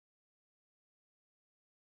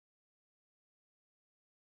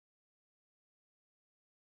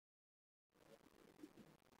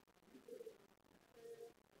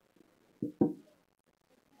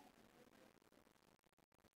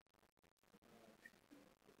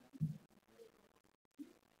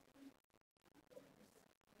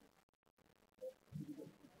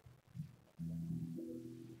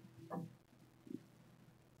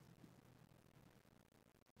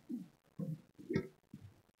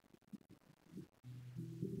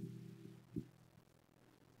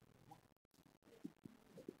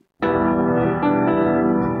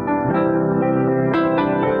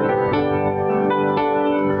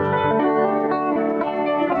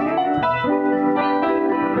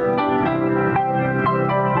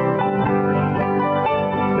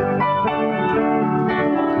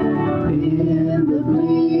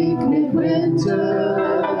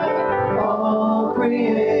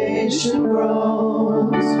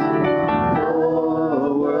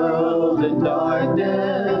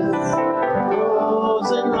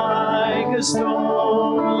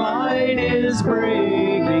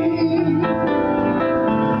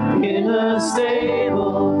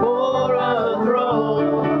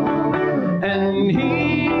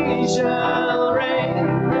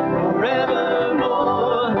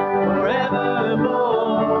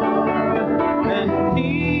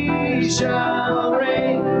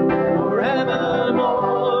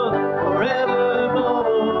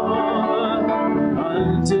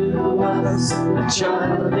us a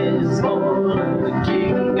child is born, the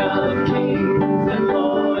King of Kings and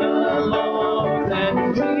Lord of Lords,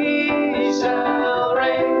 and He shall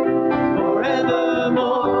reign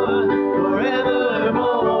forevermore,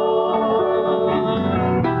 forevermore.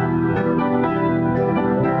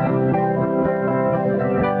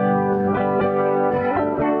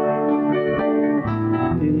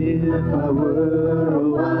 If I were a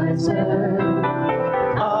wise man,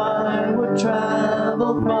 I would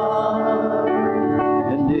travel far,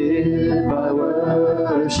 and if I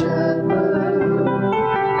were a shepherd,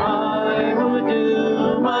 I would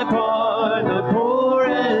do my part. But poor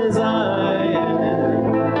as I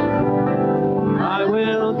am, I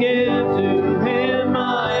will give to Him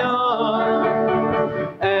my all,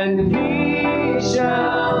 and He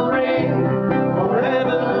shall reign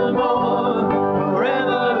forevermore,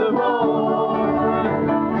 forevermore,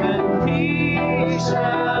 and He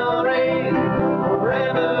shall reign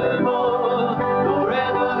forevermore,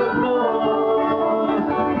 forevermore.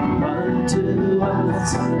 Unto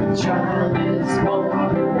us a child is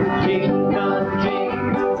born, the King of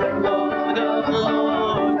Kings and Lord of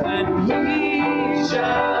Lords, and He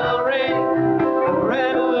shall reign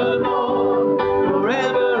forevermore,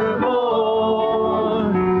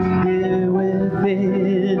 forevermore. Here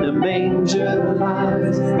within a manger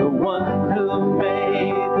lies the one who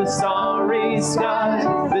made the starry skies.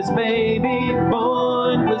 This baby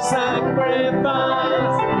born for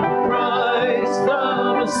sacrifice, Christ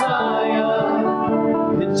the Messiah.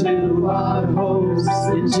 Into our hopes,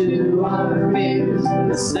 into our fears,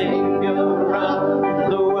 the Savior of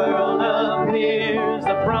the world appears,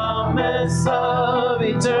 the promise of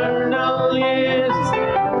eternal years,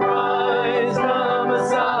 Christ the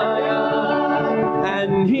Messiah,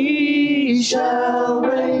 and He shall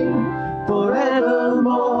reign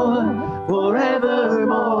forevermore,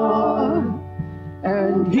 forevermore,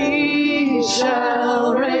 and He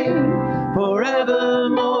shall reign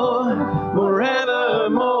forevermore,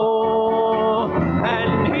 forevermore,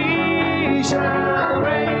 and He shall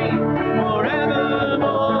reign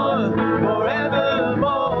forevermore,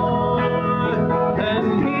 forevermore,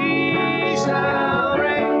 and He shall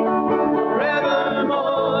reign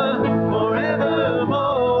forevermore,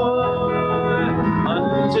 forevermore.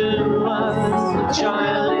 Unto us a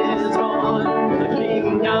child is born, the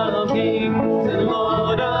King of Kings and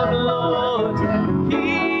Lord of Lords.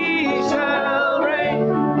 He shall reign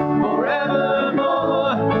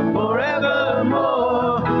forevermore,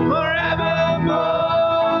 forevermore, forevermore.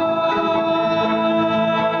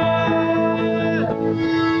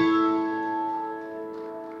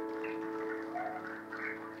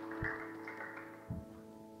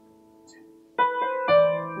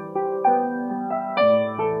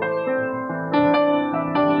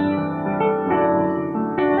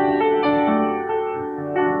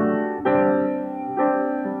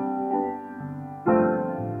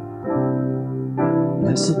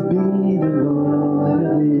 Blessed be the Lord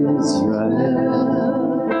of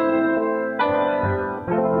Israel,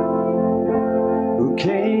 who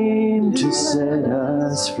came to set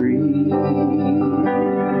us free.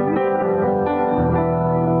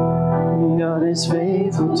 God is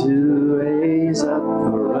faithful to raise up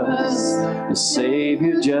for us a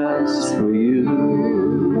Savior just for you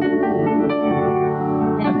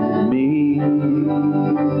and me.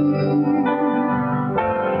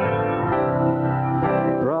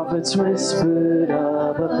 Prophets whispered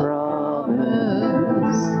of a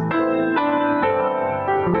promise,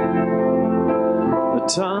 a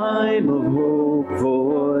time of hope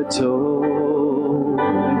foretold.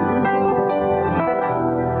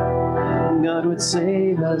 God would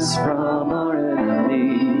save us from our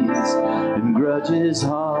enemies and grudges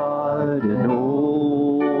hard and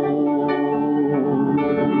old.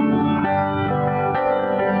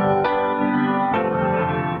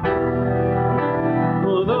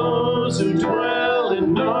 For those who dwell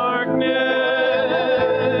in darkness,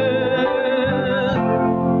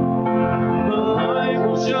 the light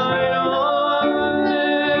will shine on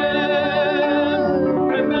them,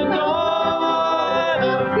 and the dawn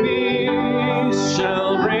of peace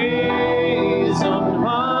shall raise on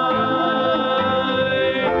high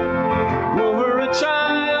over a child.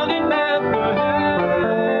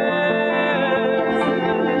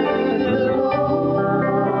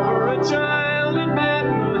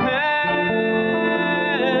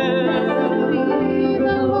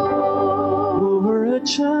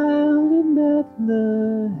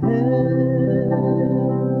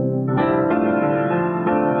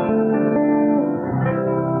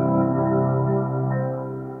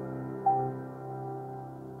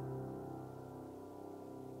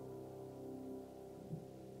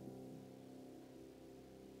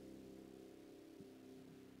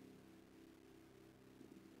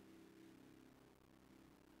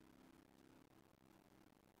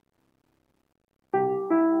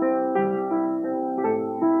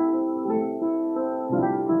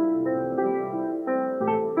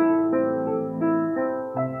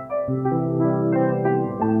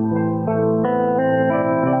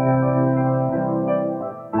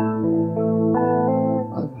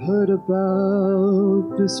 heard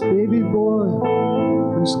about this baby boy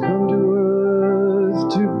who's come to earth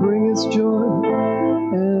to bring us joy,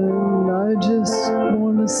 and I just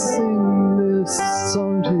want to sing this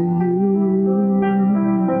song to you.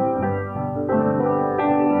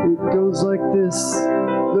 It goes like this: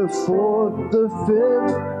 the fourth, the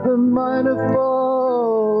fifth, the minor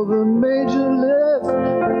fall, the major lift.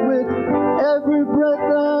 With every breath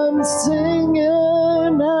I'm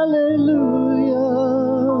singing hallelujah,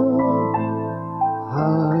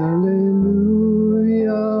 hallelujah,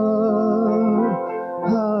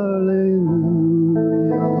 hallelujah,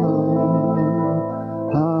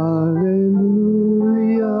 hallelujah,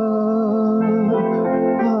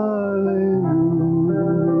 hallelujah.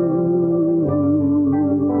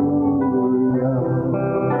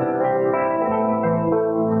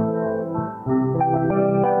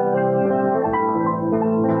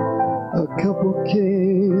 A couple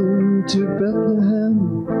came to Bethlehem,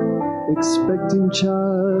 expecting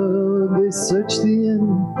child. They searched the inn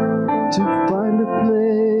to find a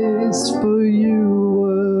place, for you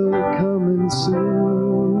were coming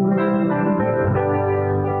soon.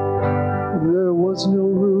 There was no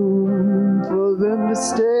room for them to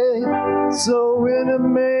stay, so in a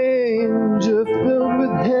manger filled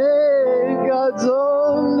with hay, God's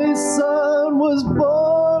only Son was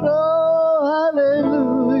born. Oh,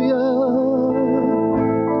 hallelujah,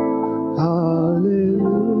 hallelujah,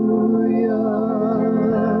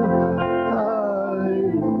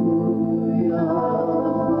 hallelujah,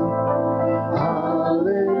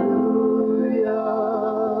 hallelujah,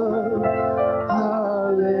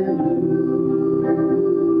 hallelujah.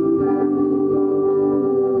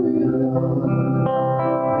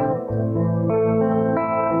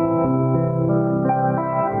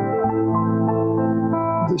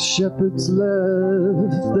 The shepherds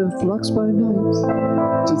left their flocks by night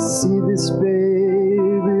to see this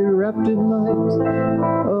baby wrapped in light.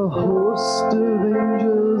 A host of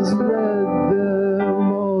angels led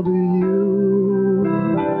them all to you.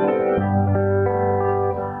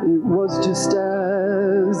 It was just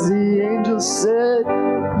as the angel said,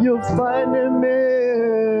 you'll find him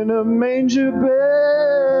in a manger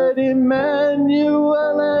bed,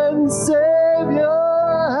 Emmanuel and Savior.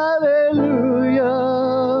 Hallelujah,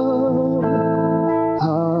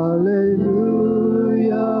 hallelujah,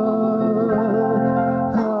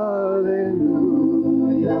 hallelujah,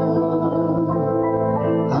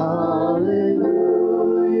 hallelujah,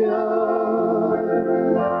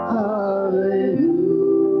 hallelujah.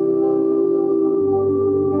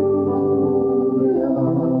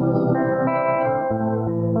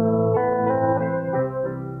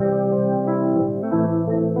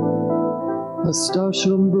 A star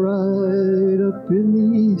shone bright up in the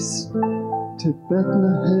east. To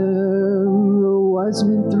Bethlehem the wise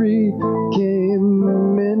men three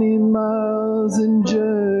came, many miles and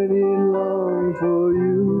journeyed long for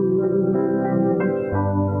you.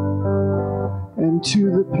 And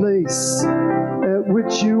to the place at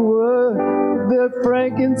which you were, their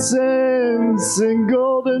frankincense and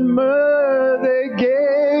golden myrrh they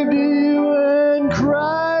gave to you and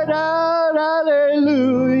cried out,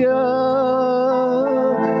 hallelujah.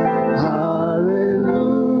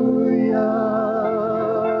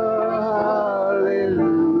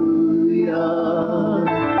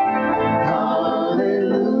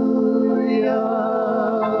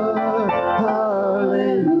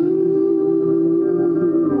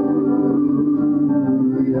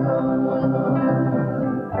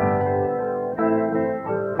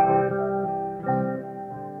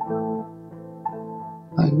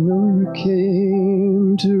 I know you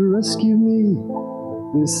came to rescue me.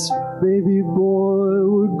 This baby boy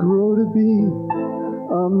would grow to be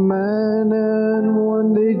a man and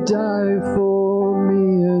one day die for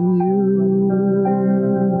me and you.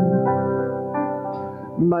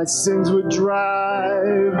 My sins would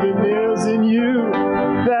drive the nails in you.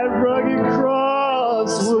 That rugged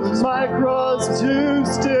cross was my cross too.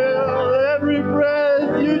 Still, every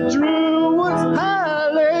breath you drew was hallelujah.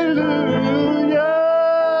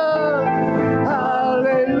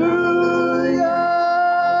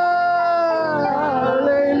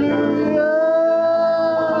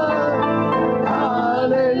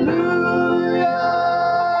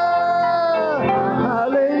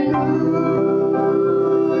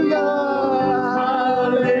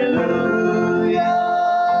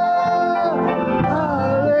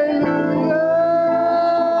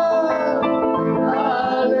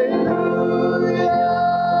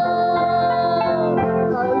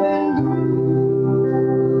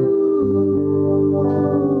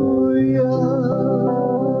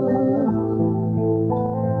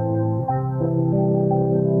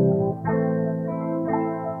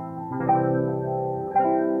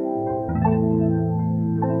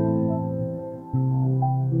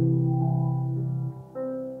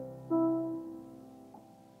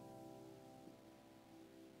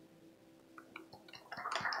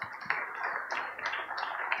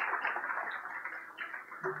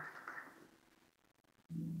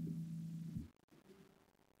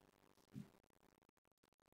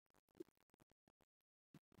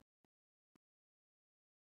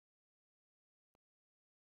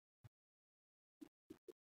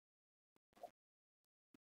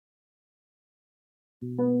 I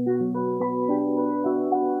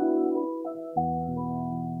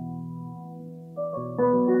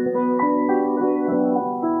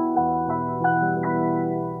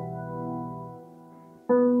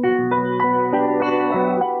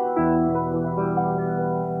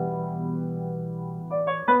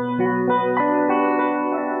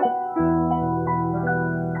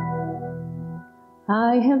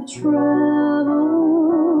have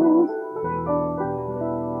traveled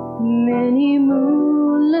many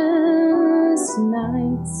moonless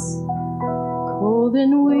nights, cold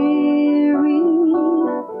and weary,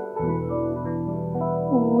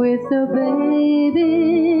 with a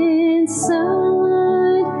baby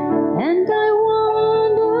inside, and I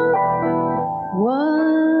wonder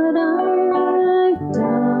what I've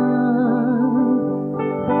done.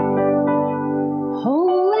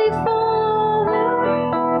 Holy Father,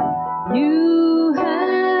 you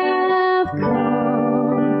have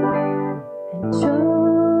come and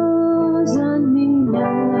chosen me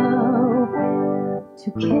now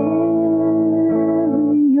to carry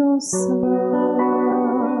your son.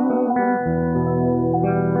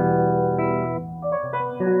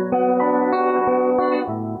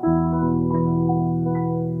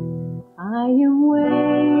 I am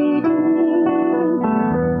waiting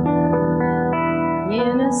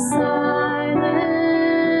in a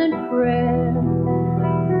silent prayer.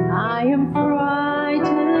 I am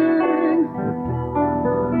frightened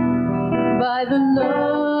by the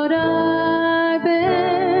load I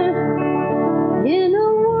bear in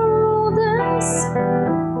a world as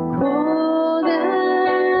cold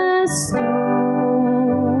as stone.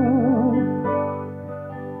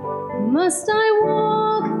 Must I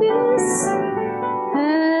walk this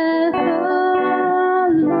path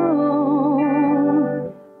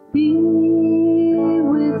alone? Be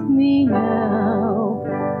with me now.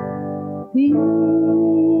 Be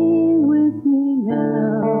with me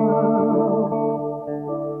now.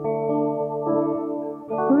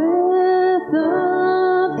 Breath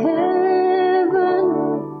of heaven,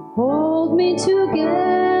 hold me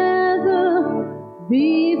together.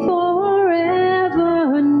 Be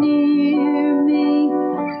forever near me.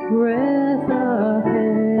 Breath of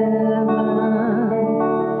heaven.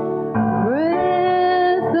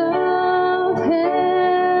 Breath of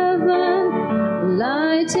heaven,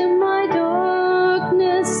 light in my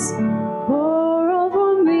darkness, pour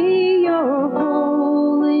over me your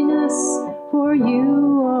holiness, for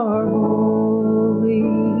you are holy.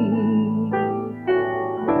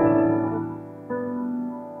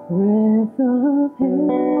 Breath of heaven.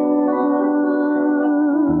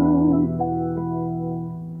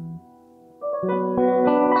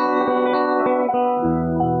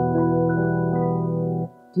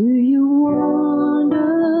 Do you wonder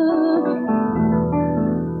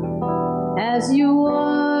as you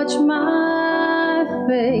watch my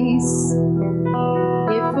face,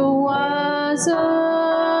 if it was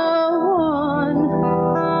a one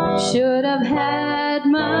should have had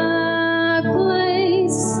my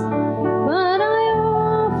place, but I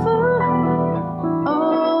offer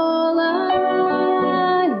all I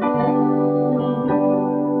am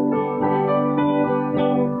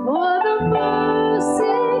for the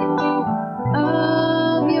mercy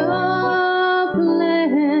of your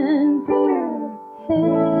plan.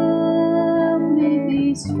 Help me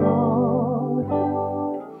be strong.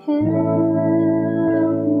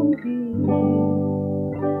 Help me be.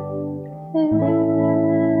 Help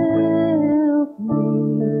me.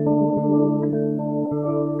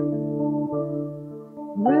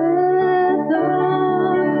 Breath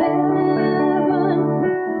of heaven,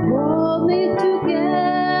 hold me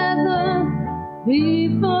together. Be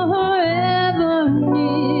forever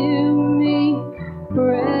near me.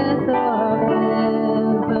 Breath of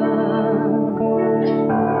heaven.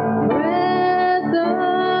 Breath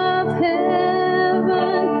of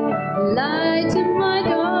heaven, light in my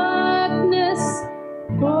darkness,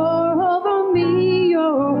 pour over me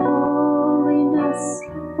your holiness,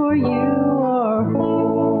 for you are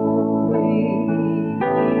holy.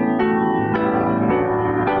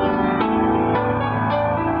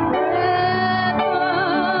 Breath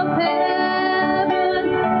of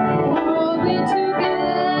heaven, hold me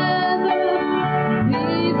together,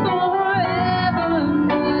 be forever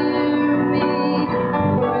near me.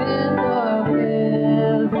 Breath of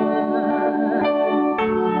heaven.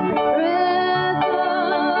 Breath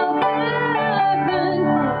of heaven,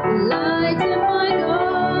 light in my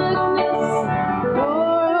darkness,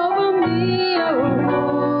 pour over me your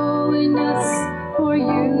holiness, for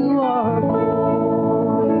you are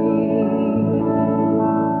holy.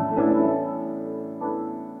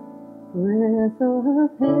 Breath of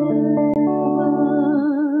heaven.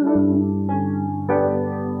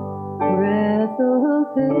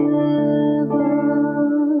 Merry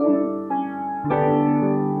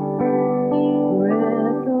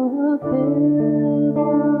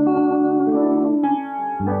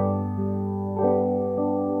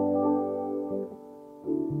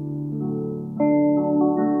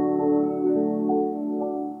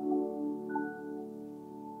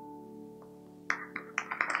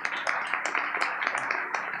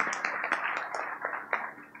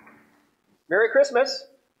Christmas.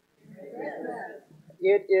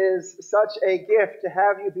 It is such a gift to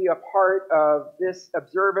have you be a part of this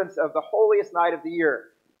observance of the holiest night of the year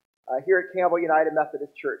here at Campbell United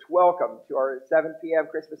Methodist Church. Welcome to our 7 p.m.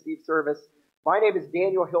 Christmas Eve service. My name is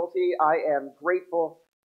Daniel Hilty. I am grateful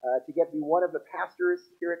to get to be one of the pastors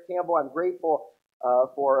here at Campbell. I'm grateful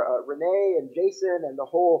for Renee and Jason and the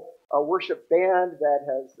whole worship band that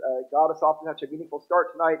has got us off to such a meaningful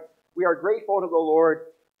start tonight. We are grateful to the Lord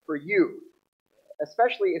for you,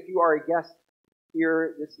 especially if you are a guest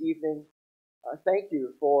here this evening. Thank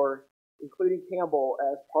you for including Campbell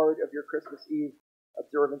as part of your Christmas Eve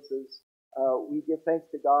observances. We give thanks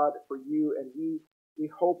to God for you, and we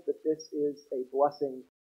hope that this is a blessing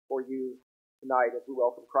for you tonight as we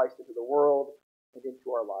welcome Christ into the world and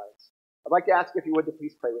into our lives. I'd like to ask if you would to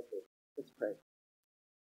please pray with me. Let's pray.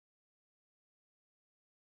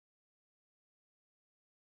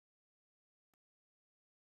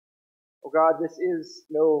 Oh God, this is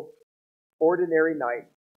no ordinary night.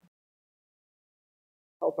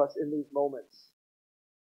 Help us in these moments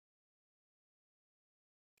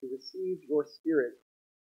to receive your Spirit,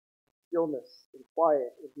 stillness and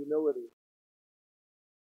quiet and humility,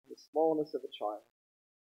 and the smallness of a child.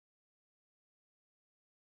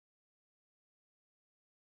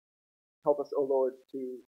 Help us, O Lord,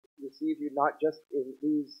 to receive you not just in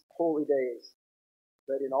these holy days,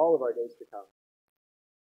 but in all of our days to come,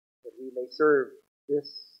 that we may serve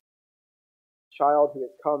this child who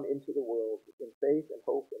has come into the world in faith and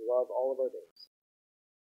hope and love all of our days.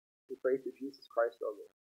 We pray through Jesus Christ our Lord.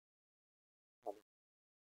 Amen.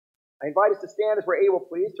 I invite us to stand as we're able,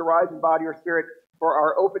 please, to rise and bow to your Spirit for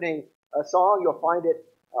our opening song. You'll find it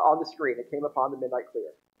on the screen. It came upon the midnight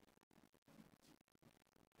clear.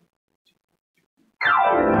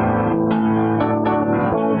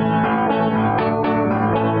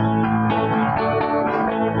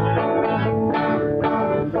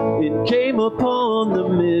 It came upon the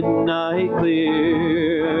midnight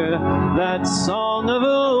clear, that song of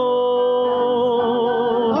old,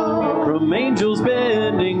 from angels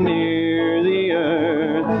bending near the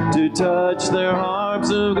earth to touch their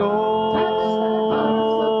harps of gold.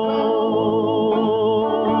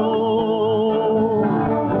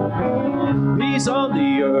 Peace on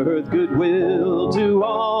the earth, goodwill to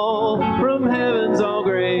all, from heaven's all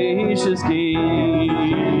gracious King.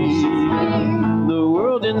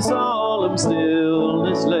 In solemn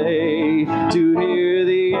stillness lay to hear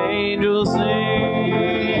the angels sing.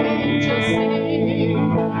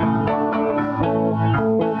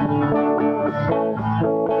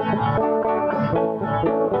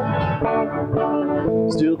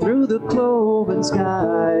 Still through the cloven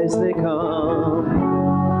skies they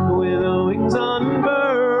come, with wings unfurled,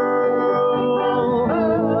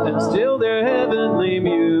 and still their heavenly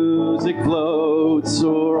music floats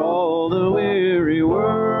o'er all the weary world.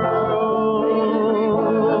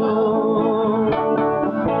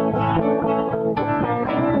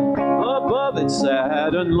 Above its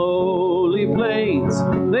sad and lowly plains,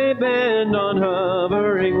 they bend on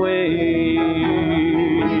hovering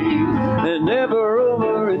wings, and ever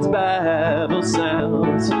over its babel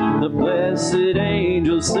sounds the blessed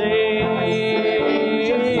angels sing.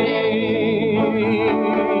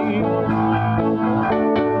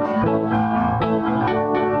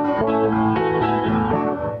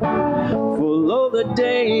 The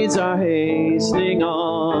days are hastening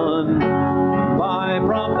on by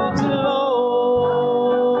prophets of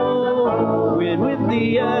old, when with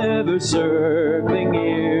the ever circling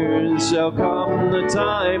years shall come the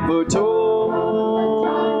time foretold.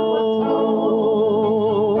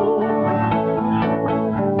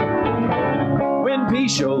 When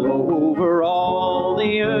peace shall over all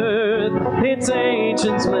the earth its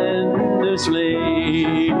ancient splendor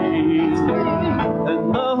fling,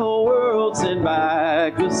 and the whole world send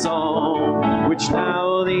back the song which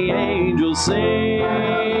now the angels sing.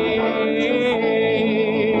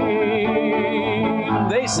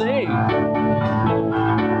 They sing.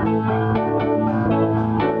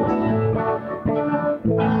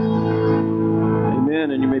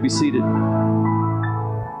 Amen, and you may be seated.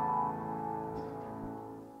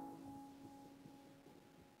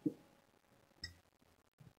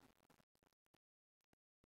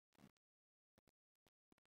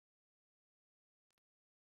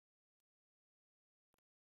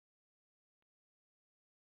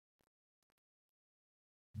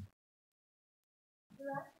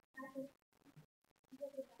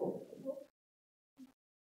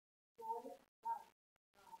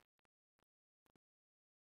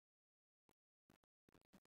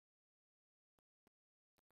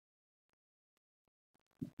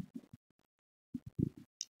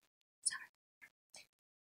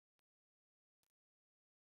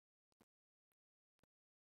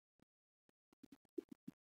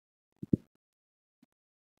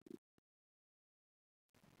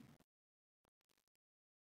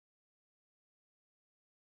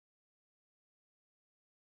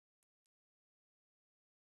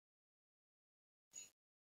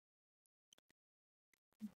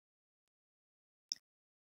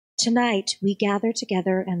 Tonight, we gather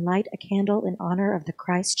together and light a candle in honor of the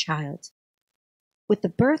Christ child. With the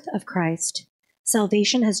birth of Christ,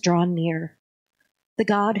 salvation has drawn near. The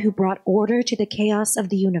God who brought order to the chaos of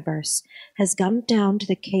the universe has come down to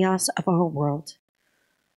the chaos of our world.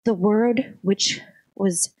 The Word, which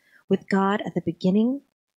was with God at the beginning,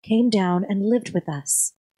 came down and lived with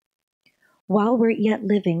us. While we're yet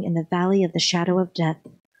living in the valley of the shadow of death,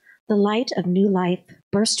 the light of new life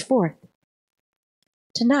burst forth.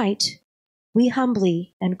 Tonight, we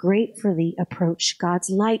humbly and gratefully approach God's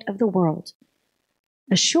light of the world,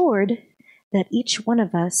 assured that each one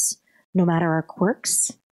of us, no matter our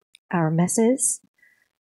quirks, our messes,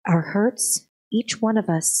 our hurts, each one of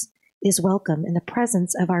us is welcome in the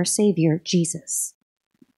presence of our Savior, Jesus.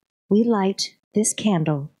 We light this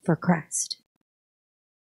candle for Christ.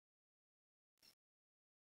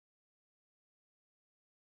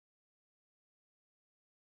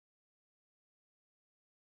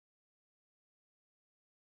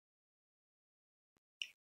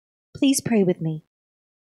 Please pray with me.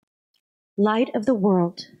 Light of the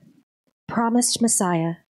world, promised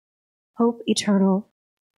Messiah, hope eternal,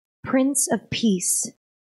 Prince of peace,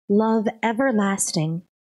 love everlasting,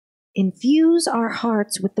 infuse our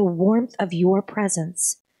hearts with the warmth of your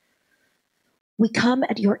presence. We come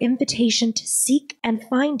at your invitation to seek and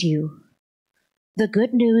find you, the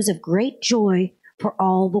good news of great joy for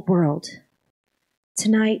all the world.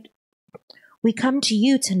 Tonight, we come to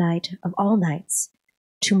you tonight of all nights,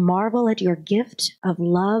 to marvel at your gift of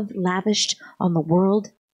love lavished on the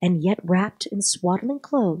world and yet wrapped in swaddling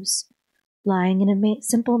clothes, lying in a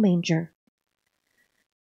simple manger.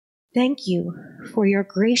 Thank you for your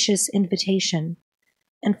gracious invitation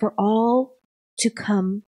and for all to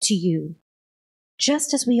come to you,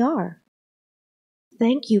 just as we are.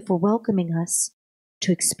 Thank you for welcoming us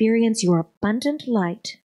to experience your abundant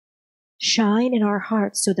light. Shine in our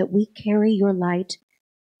hearts so that we carry your light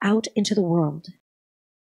out into the world.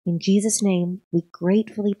 In Jesus' name, we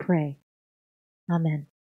gratefully pray. Amen.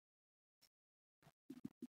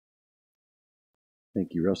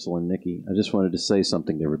 Thank you, Russell and Nikki. I just wanted to say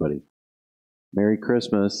something to everybody. Merry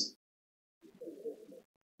Christmas.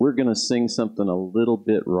 We're going to sing something a little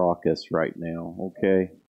bit raucous right now, okay?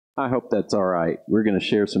 I hope that's all right. We're going to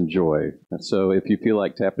share some joy. And so if you feel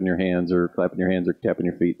like tapping your hands or clapping your hands or tapping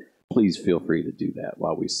your feet, please feel free to do that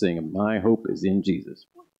while we sing My Hope is in Jesus.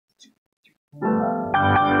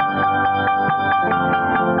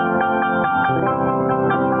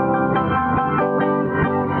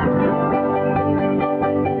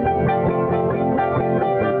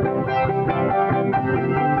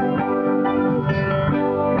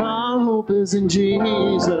 Is in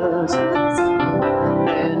Jesus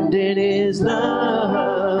and in his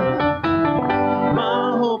love.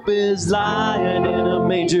 My hope is lying in a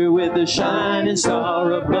manger with a shining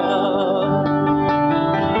star above.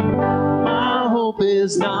 My hope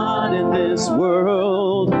is not in this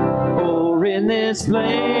world or in this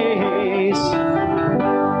place.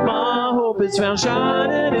 My hope is found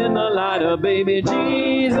shining in the light of baby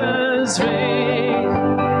Jesus' face.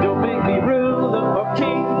 Don't make me ruler or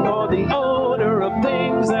king or the owner of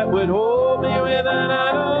things that would hold me with an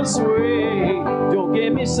idle sway. Don't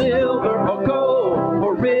give me silver or gold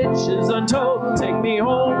or riches untold. Take me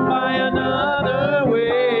home by another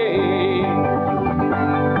way.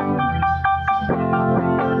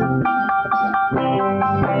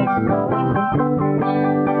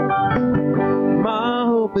 My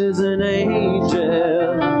hope is an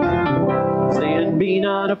angel saying, be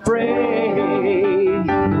not afraid.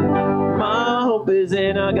 My hope is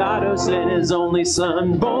in a God who sent his only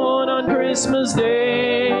son, born on Christmas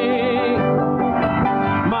Day.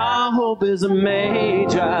 My hope is a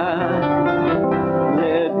magi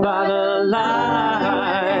led by the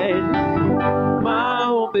light. My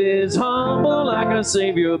hope is humble like a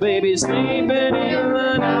Savior baby sleeping in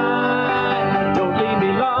the night. Don't leave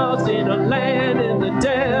me lost in a land in the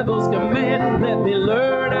devil's command. Let me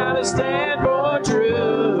learn how to stand for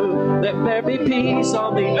truth. Let there be peace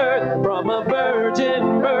on the earth from a virgin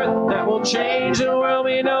will change the world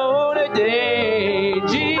we know today.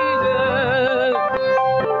 Jesus.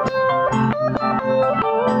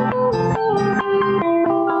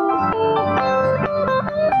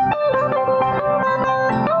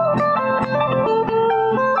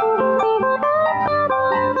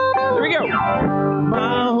 Here we go.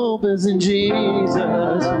 My hope is in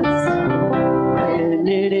Jesus and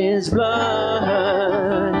in His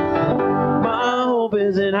blood. My hope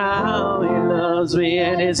is in how He loves me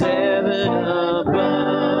and His heaven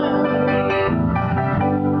above.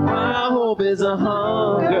 My hope is a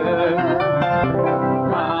hunger.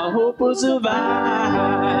 My hope will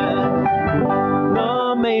survive.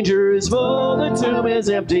 The manger is full, the tomb is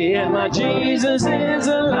empty, and my Jesus is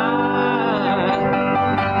alive.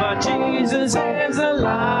 My Jesus is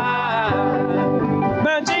alive.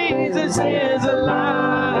 My Jesus is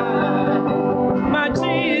alive. My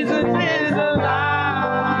Jesus is alive.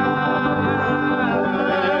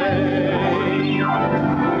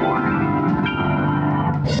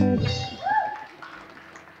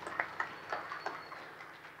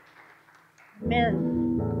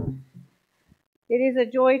 Amen. It is a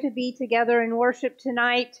joy to be together in worship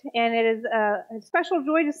tonight, and it is a special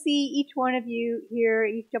joy to see each one of you here,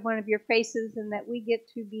 each one of your faces, and that we get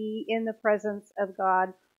to be in the presence of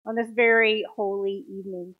God on this very holy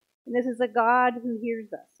evening. And this is a God who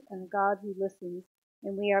hears us and a God who listens.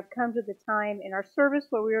 And we have come to the time in our service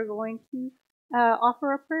where we are going to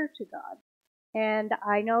offer a prayer to God. And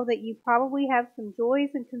I know that you probably have some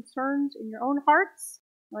joys and concerns in your own hearts,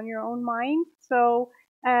 on your own mind. So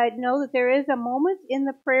know that there is a moment in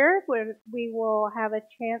the prayer where we will have a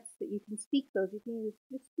chance that you can speak those. You can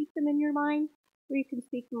just speak them in your mind, or you can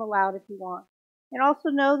speak them aloud if you want. And also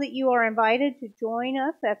know that you are invited to join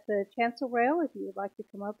us at the chancel rail. If you would like to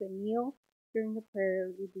come up and kneel during the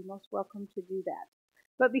prayer, you'd be most welcome to do that.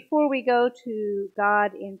 But before we go to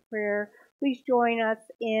God in prayer, please join us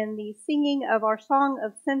in the singing of our song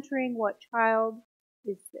of centering, What Child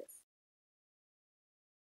Is This?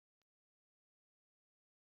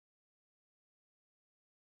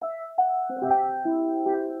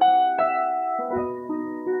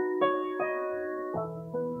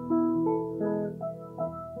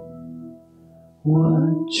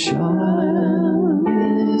 What child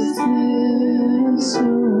is this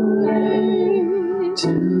who lay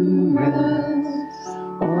to rest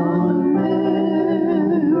on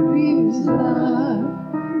Mary's lap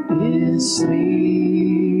is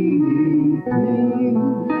sleeping,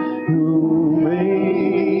 whom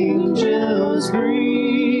angels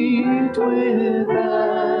greet with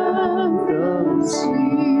anthems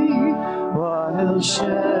sweet, while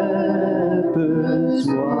shepherds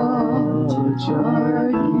watch our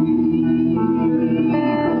keeping.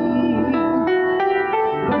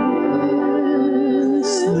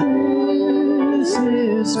 This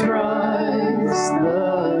is Christ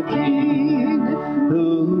the King,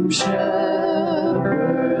 whom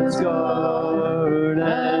shepherds guard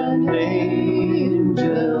and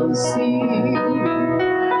angels sing.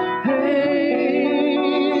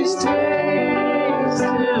 Haste, haste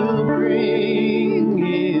to bring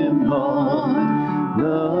Him on,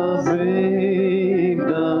 the babe,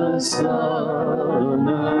 the Son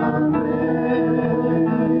of Mary.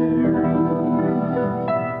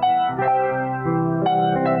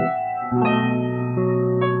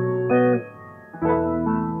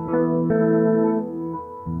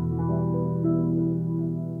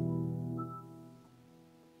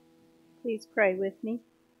 Please pray with me.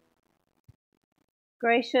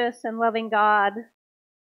 Gracious and loving God,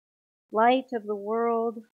 light of the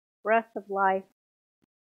world, breath of life,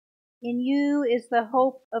 in you is the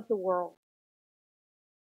hope of the world.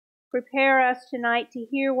 Prepare us tonight to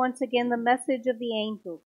hear once again the message of the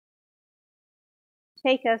angels.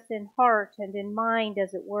 Take us in heart and in mind,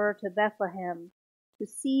 as it were, to Bethlehem, to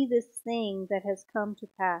see this thing that has come to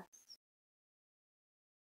pass.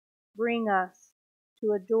 Bring us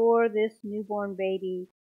to adore this newborn baby,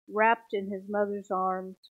 wrapped in his mother's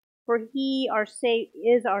arms, for he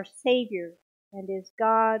is our Savior and is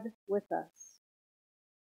God with us.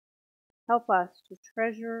 Help us to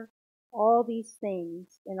treasure all these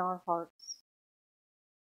things in our hearts.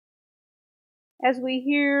 As we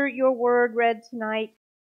hear your word read tonight,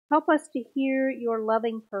 help us to hear your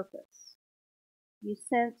loving purpose. You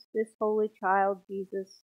sent this holy child,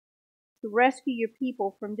 Jesus, to rescue your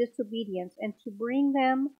people from disobedience and to bring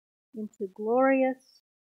them into glorious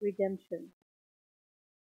redemption.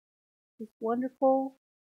 This wonderful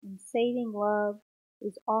and saving love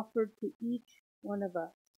is offered to each one of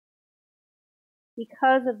us.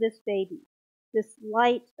 Because of this baby, this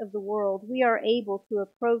light of the world, we are able to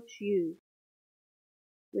approach you,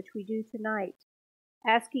 which we do tonight,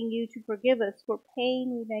 asking you to forgive us for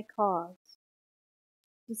pain we may cause,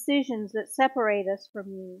 decisions that separate us from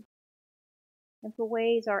you, and for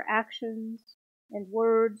ways our actions and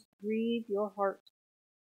words grieve your heart.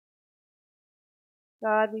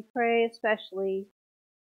 God, we pray especially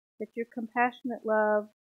that your compassionate love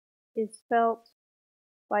is felt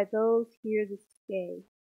by those here this day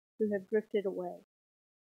who have drifted away,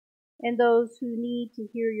 and those who need to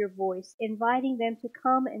hear your voice, inviting them to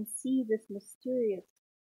come and see this mysterious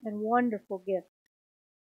and wonderful gift.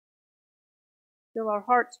 Fill our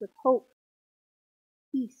hearts with hope,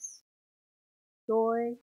 peace,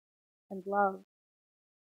 joy, and love.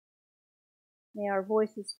 May our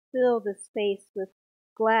voices fill this space with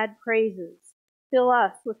glad praises. Fill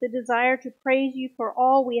us with the desire to praise you for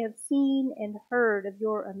all we have seen and heard of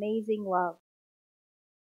your amazing love.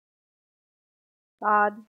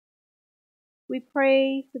 God, we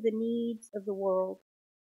pray for the needs of the world,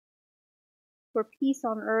 for peace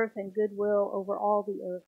on earth and goodwill over all the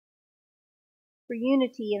earth, for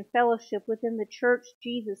unity and fellowship within the church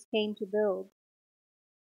Jesus came to build.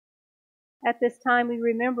 At this time we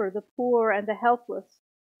remember the poor and the helpless,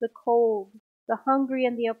 the cold, the hungry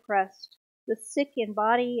and the oppressed, the sick in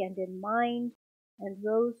body and in mind, and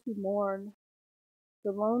those who mourn,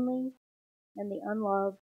 the lonely and the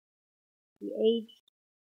unloved, the aged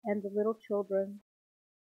and the little children,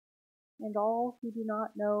 and all who do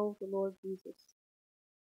not know the Lord Jesus.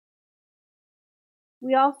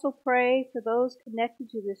 We also pray for those connected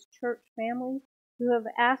to this church family who have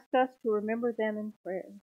asked us to remember them in prayer.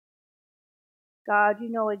 God, you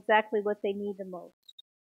know exactly what they need the most.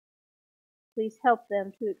 Please help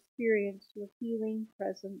them to experience your healing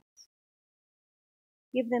presence.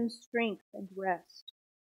 Give them strength and rest,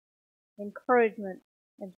 encouragement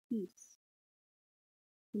and peace,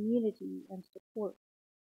 community and support.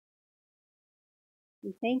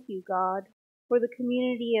 We thank you, God, for the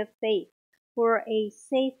community of faith, for a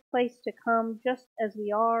safe place to come just as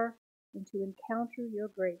we are and to encounter your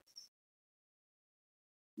grace.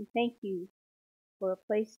 We thank you for a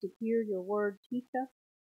place to hear your word teach us,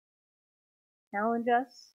 challenge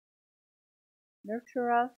us,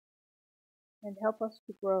 nurture us, and help us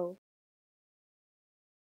to grow.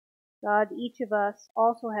 God, each of us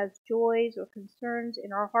also has joys or concerns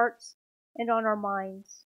in our hearts and on our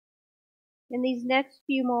minds. In these next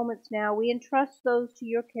few moments now, we entrust those to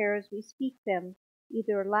your care as we speak them,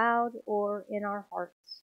 either aloud or in our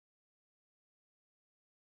hearts.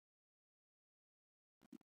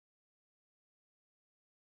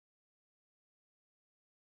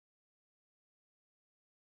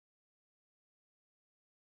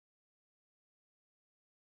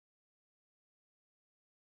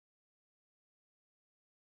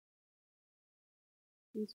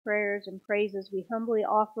 These prayers and praises we humbly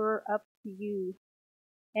offer up to you,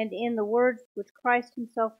 and in the words which Christ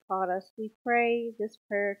himself taught us, we pray this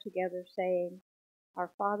prayer together, saying,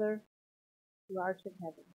 Our Father, who art in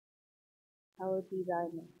heaven, hallowed be thy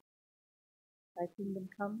name. Thy kingdom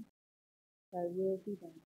come, thy will be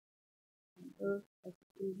done, on earth as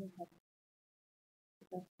it is in heaven.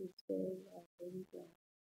 Give us this day our daily bread,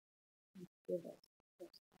 and forgive us our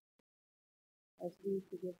trespasses, as we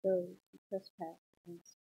forgive those who trespass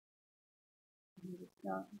against us. And lead us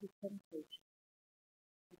not into temptation,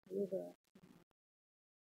 but deliver us from evil.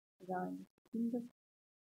 For thine is the kingdom,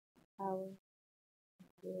 the power, and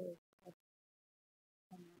the glory forever.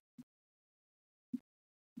 Amen.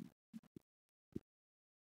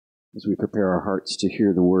 As we prepare our hearts to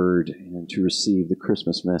hear the word and to receive the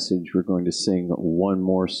Christmas message, we're going to sing one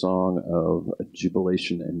more song of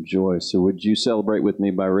jubilation and joy. So would you celebrate with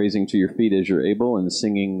me by raising to your feet as you're able and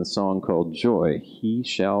singing the song called Joy, He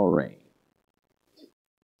Shall Reign.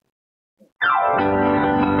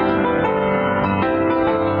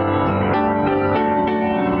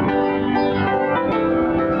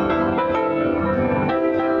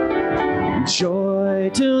 Joy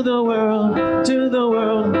to the world, to the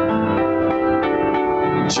world.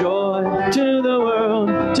 Joy to the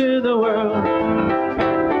world, to the world.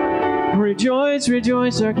 Rejoice,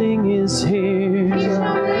 rejoice, our King is here.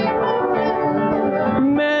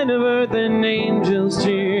 Men of earth and angels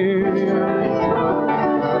cheer.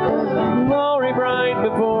 Glory bright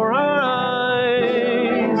before our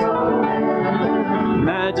eyes.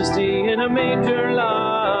 Majesty in a manger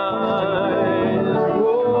lies.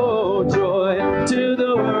 Oh, joy to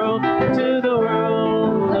the world, to the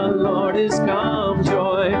world. The Lord is come.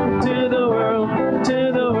 Joy to the world,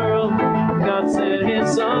 to the world. God sent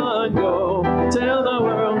his Son. Go tell the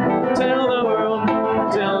world, tell the world,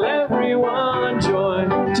 tell everyone. Joy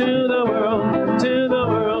to the world, to the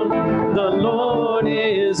world. The Lord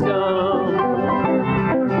is come.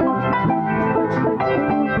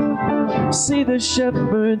 see the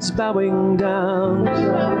shepherds bowing down.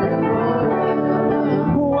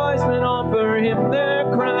 Wise men offer him their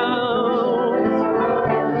crowns.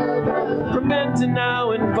 From then to now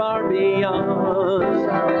and far beyond,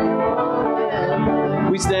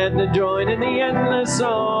 we stand and join in the endless song.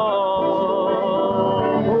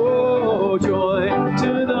 Oh, joy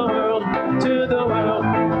to the world, to the world,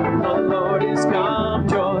 the Lord is come.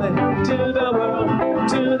 Joy to the world,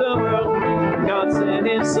 to the world, God sent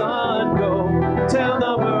his Son. Go tell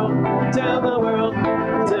the world, tell the world,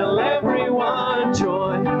 tell everyone.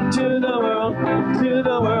 Joy to the world, to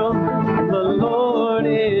the world, the Lord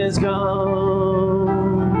is come.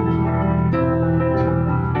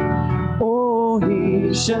 Oh,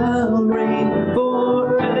 he shall reign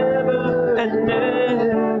forever and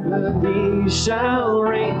ever. He shall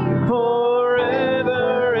reign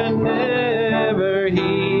forever and ever.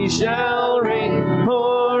 He shall reign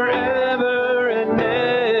forever and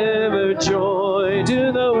ever. Joy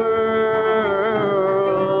to the world.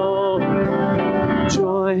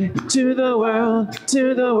 Joy to the world,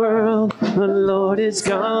 to the world, the Lord is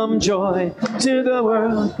come. Joy to the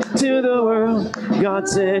world, to the world, God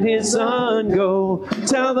sent his Son. Go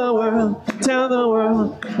tell the world, tell the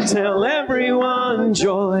world, tell everyone.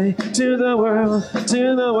 Joy to the world,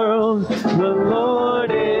 to the world, the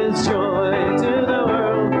Lord is joy. To the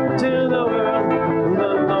world, to the world,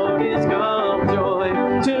 the Lord is come. Joy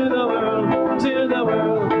to the world, to the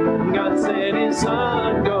world, God sent his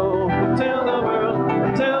Son. Go tell the world,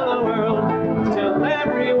 tell the world, tell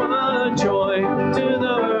everyone. Joy to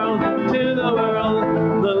the world, to the world,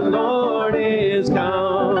 the Lord is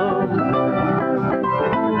come.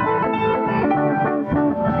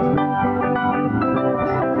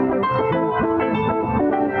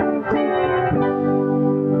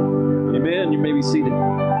 Amen. You may be seated.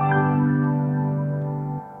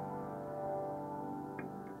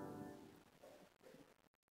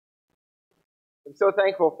 I'm so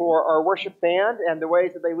thankful for our worship band and the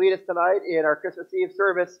ways that they lead us tonight in our Christmas Eve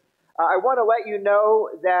service. I want to let you know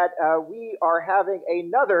that we are having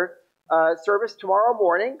another service tomorrow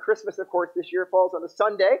morning. Christmas, of course, this year falls on a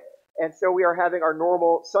Sunday, and so we are having our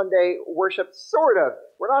normal Sunday worship, sort of.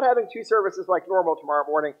 We're not having two services like normal tomorrow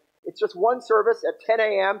morning. It's just one service at 10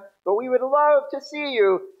 a.m., but we would love to see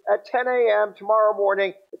you at 10 a.m. tomorrow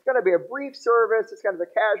morning. It's going to be a brief service. It's kind of a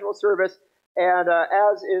casual service, and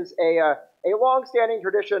as is a long-standing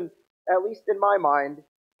tradition, at least in my mind,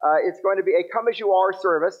 it's going to be a come-as-you-are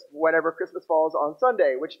service whenever Christmas falls on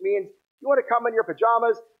Sunday, which means if you want to come in your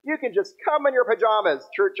pajamas, you can just come in your pajamas,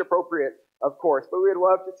 church appropriate, of course, but we would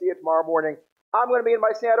love to see you tomorrow morning. I'm going to be in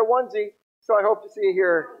my Santa onesie, so I hope to see you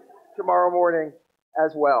here tomorrow morning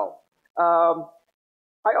as well.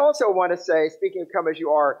 I also want to say, speaking of come as you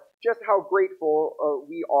are, just how grateful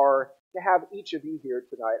we are to have each of you here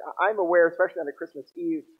tonight. I'm aware, especially on a Christmas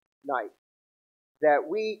Eve night, that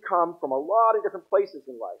we come from a lot of different places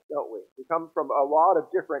in life, don't we? We come from a lot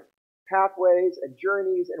of different pathways and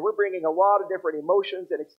journeys, and we're bringing a lot of different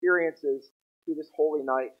emotions and experiences to this holy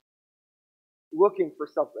night, looking for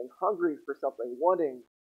something, hungry for something, wanting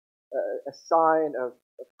a sign of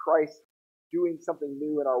Christ doing something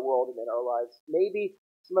new in our world and in our lives. Maybe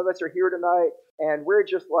some of us are here tonight, and we're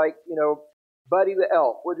just like, Buddy the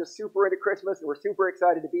Elf. We're just super into Christmas, and we're super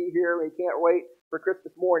excited to be here. We can't wait for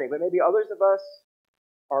Christmas morning. But maybe others of us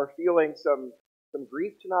are feeling some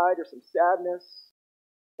grief tonight, or some sadness,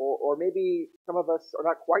 or maybe some of us are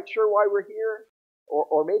not quite sure why we're here,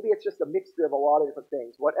 or maybe it's just a mixture of a lot of different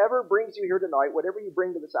things. Whatever brings you here tonight, whatever you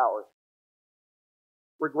bring to this hour,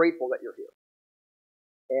 we're grateful that you're here.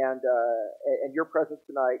 And your presence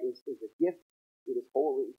tonight is a gift. It is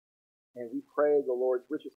holy, and we pray the Lord's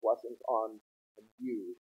richest blessings on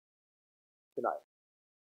you tonight.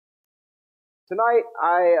 Tonight,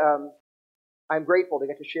 I'm grateful to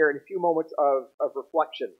get to share in a few moments of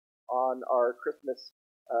reflection on our Christmas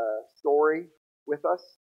story with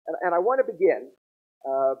us. And I want to begin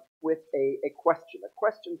with a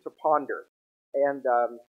question to ponder. And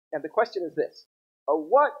the question is this: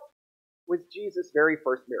 what was Jesus' very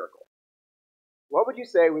first miracle? What would you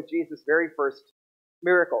say was Jesus' very first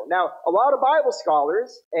miracle? Now, a lot of Bible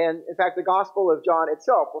scholars, and in fact the Gospel of John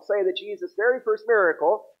itself, will say that Jesus' very first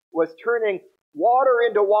miracle was turning water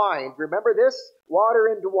into wine. Remember this? Water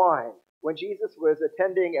into wine. When Jesus was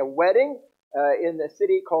attending a wedding in the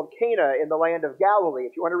city called Cana in the land of Galilee.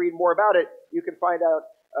 If you want to read more about it, you can find out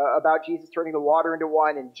about Jesus turning the water into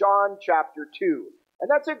wine in John chapter 2. And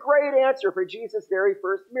that's a great answer for Jesus' very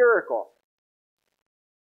first miracle.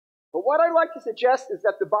 But what I'd like to suggest is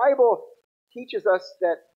that the Bible teaches us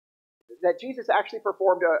that Jesus actually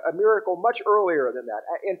performed a miracle much earlier than that.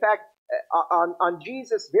 In fact, on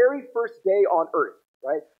Jesus' very first day on earth,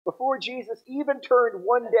 right? Before Jesus even turned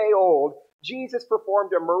 1 day old, Jesus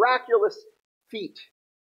performed a miraculous feat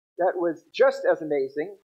that was just as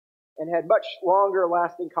amazing and had much longer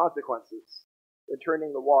lasting consequences than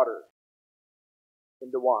turning the water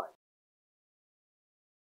into wine.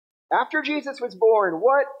 After Jesus was born,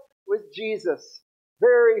 what was Jesus'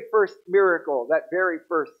 very first miracle, that very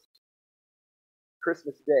first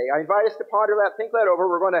Christmas day? I invite us to ponder that, think that over.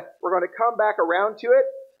 We're going to come back around to it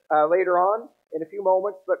later on in a few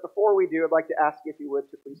moments, but before we do, I'd like to ask you, if you would,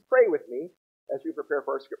 to please pray with me as we prepare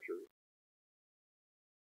for our scripture reading.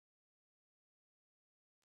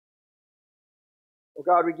 Oh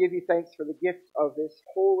God, we give you thanks for the gift of this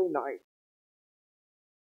holy night.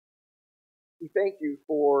 We thank you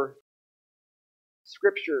for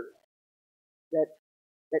Scripture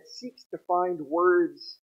that seeks to find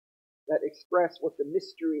words that express what the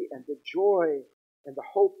mystery and the joy and the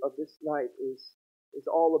hope of this night is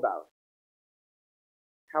all about.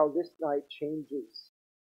 How this night changes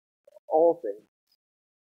all things.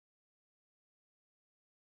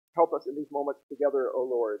 Help us in these moments together, O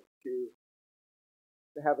Lord, to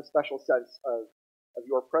have a special sense of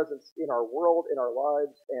your presence in our world, in our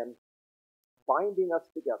lives, and binding us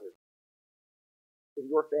together in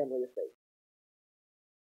your family of faith.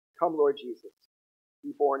 Come, Lord Jesus,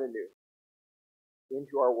 be born anew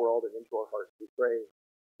into our world and into our hearts. We pray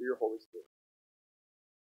through your Holy Spirit.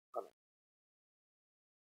 Amen.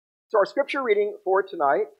 So our scripture reading for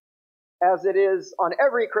tonight, as it is on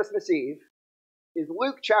every Christmas Eve, is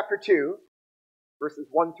Luke chapter 2, verses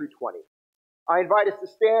 1 through 20. I invite us to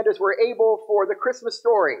stand as we're able for the Christmas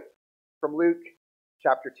story from Luke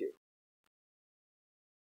chapter 2.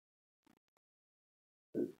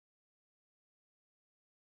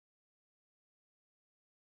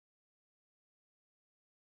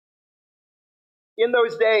 In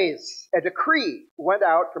those days, a decree went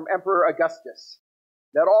out from Emperor Augustus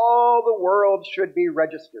that all the world should be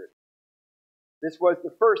registered. This was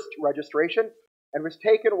the first registration and was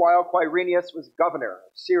taken while Quirinius was governor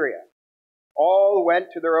of Syria. All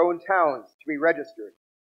went to their own towns to be registered.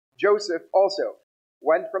 Joseph also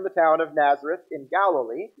went from the town of Nazareth in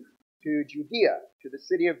Galilee to Judea, to the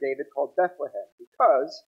city of David called Bethlehem,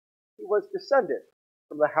 because he was descended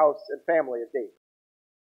from the house and family of David.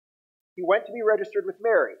 He went to be registered with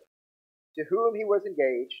Mary, to whom he was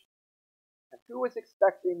engaged, and who was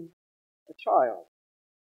expecting a child.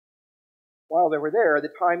 While they were there,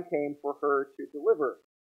 the time came for her to deliver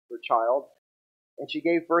her child, and she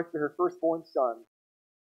gave birth to her firstborn son,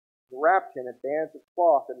 and wrapped him in bands of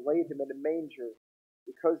cloth and laid him in a manger,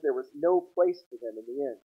 because there was no place for them in the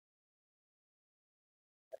inn.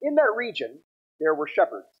 In that region there were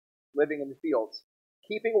shepherds living in the fields,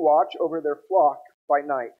 keeping watch over their flock by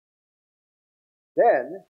night.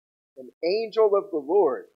 Then an angel of the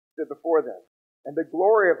Lord stood before them, and the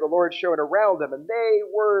glory of the Lord shone around them, and they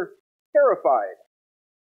were terrified.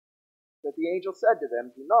 But the angel said to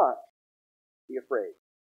them, "Do not be afraid.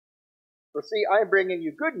 For see, I am bringing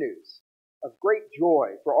you good news of great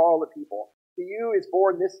joy for all the people. To you is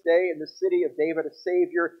born this day in the city of David a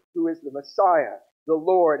Savior, who is the Messiah, the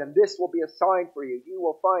Lord. And this will be a sign for you. You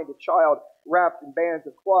will find a child wrapped in bands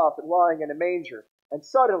of cloth and lying in a manger." And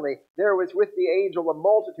suddenly there was with the angel a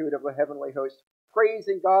multitude of the heavenly host,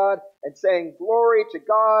 praising God and saying, "Glory to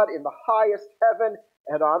God in the highest heaven,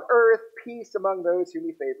 and on earth peace among those whom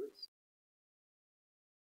he favors."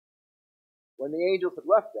 When the angels had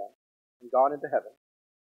left them and gone into heaven,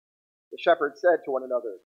 the shepherds said to one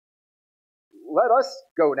another, "Let us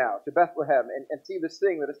go now to Bethlehem and see this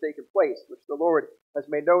thing that has taken place, which the Lord has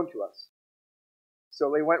made known to us."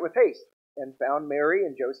 So they went with haste and found Mary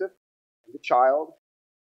and Joseph and the child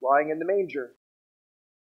lying in the manger.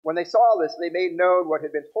 When they saw this, they made known what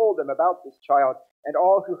had been told them about this child, and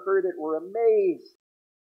all who heard it were amazed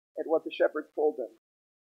at what the shepherds told them.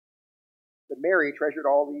 But Mary treasured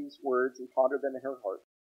all these words and pondered them in her heart.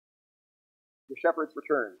 The shepherds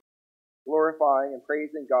returned, glorifying and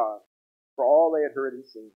praising God for all they had heard and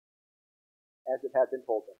seen, as it had been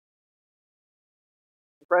told them.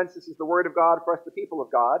 Friends, this is the word of God for us, the people of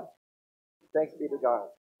God. Thanks be to God.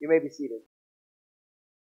 You may be seated.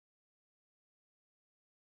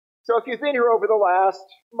 So if you've been here over the last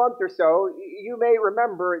month or so, you may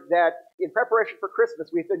remember that in preparation for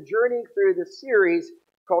Christmas, we've been journeying through this series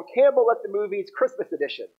called Campbell at the Movies Christmas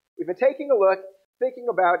Edition. We've been taking a look, thinking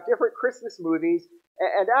about different Christmas movies,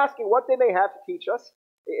 and asking what they may have to teach us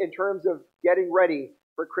in terms of getting ready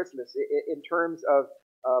for Christmas, in terms of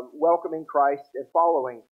welcoming Christ and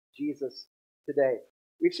following Jesus today.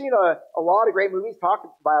 We've seen a lot of great movies, talked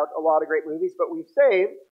about a lot of great movies, but we've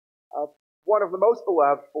saved one of the most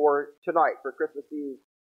beloved for tonight, for Christmas Eve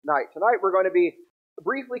night. Tonight we're going to be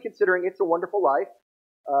briefly considering It's a Wonderful Life,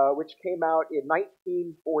 which came out in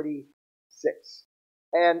 1946.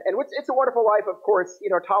 And It's a Wonderful Life, of course,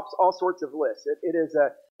 tops all sorts of lists. It is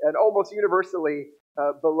an almost universally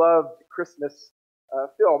beloved Christmas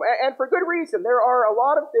film, and for good reason. There are a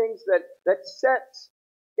lot of things that set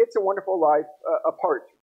It's a Wonderful Life apart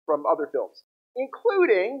from other films,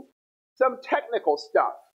 including some technical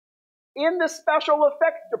stuff in the special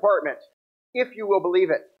effects department, if you will believe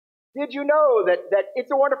it. Did you know that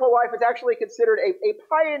It's a Wonderful Life is actually considered a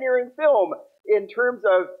pioneering film in terms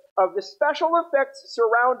of the special effects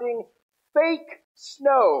surrounding fake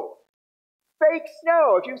snow? Fake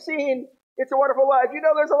snow. If you've seen It's a Wonderful Life, you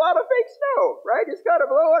know there's a lot of fake snow, right? It's kind of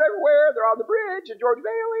blowing everywhere. They're on the bridge and George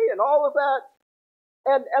Bailey and all of that.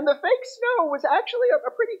 And the fake snow was actually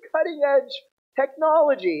a pretty cutting edge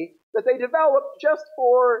technology that they developed just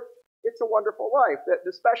for It's a Wonderful Life. That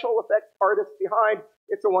the special effects artists behind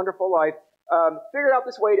It's a Wonderful Life figured out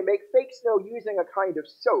this way to make fake snow using a kind of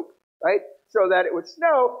soap, right? So that it would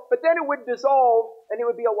snow, but then it would dissolve and it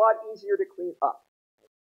would be a lot easier to clean up.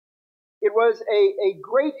 It was a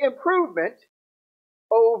great improvement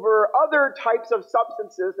over other types of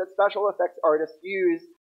substances that special effects artists used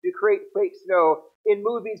to create fake snow in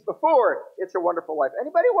movies before It's a Wonderful Life.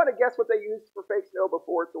 Anybody want to guess what they used for fake snow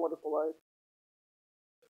before It's a Wonderful Life?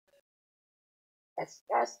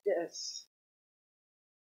 Asbestos.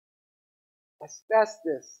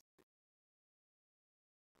 Asbestos.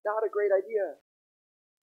 Not a great idea.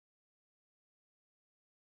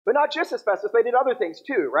 But not just asbestos, they did other things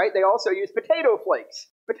too, right? They also used potato flakes.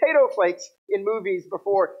 Potato flakes in movies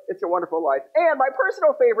before It's a Wonderful Life. And my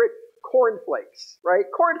personal favorite, cornflakes, right?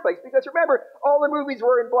 Cornflakes, because remember, all the movies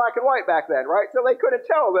were in black and white back then, right? So they couldn't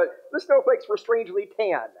tell that the snowflakes were strangely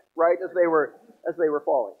tan, right, as they were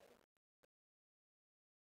falling.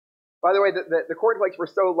 By the way, the cornflakes were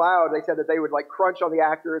so loud, they said that they would like crunch on the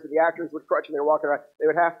actors, and the actors would crunch and they were walking around. They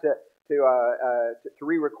would have to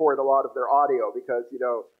re-record a lot of their audio because,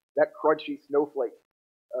 that crunchy snowflake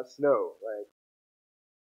snow, right?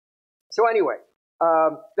 So anyway,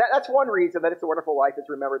 that's one reason that It's a Wonderful Life is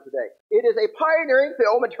remembered today. It is a pioneering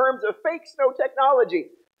film in terms of fake snow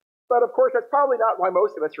technology. But of course, that's probably not why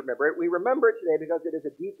most of us remember it. We remember it today because it is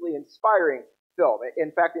a deeply inspiring film.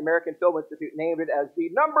 In fact, the American Film Institute named it as the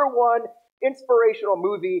 #1 inspirational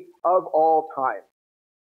movie of all time.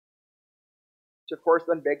 Which of course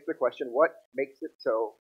then begs the question, what makes it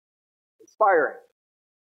so inspiring?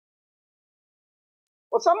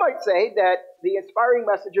 Well, some might say that the inspiring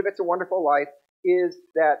message of It's a Wonderful Life is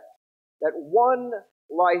that one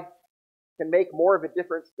life can make more of a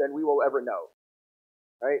difference than we will ever know,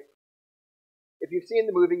 right? If you've seen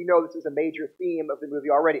the movie, you know this is a major theme of the movie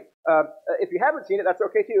already. If you haven't seen it, that's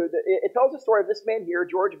okay too. It tells the story of this man here,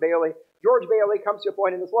 George Bailey. George Bailey comes to a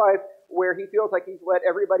point in his life where he feels like he's let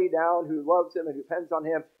everybody down who loves him and who depends on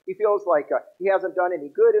him. He feels like he hasn't done any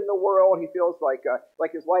good in the world. He feels like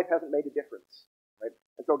his life hasn't made a difference. Right?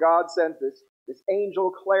 And so God sends this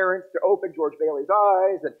angel Clarence to open George Bailey's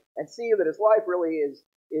eyes and see that his life really is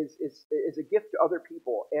a gift to other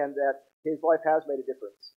people and that his life has made a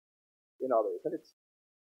difference in others. And it's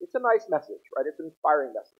a nice message, right? It's an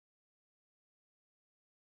inspiring message.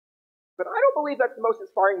 But I don't believe that's the most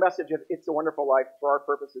inspiring message of It's a Wonderful Life for our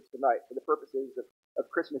purposes tonight, for the purposes of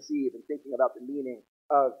Christmas Eve and thinking about the meaning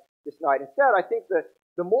of this night. Instead, I think that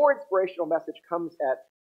the more inspirational message comes at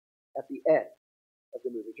the end of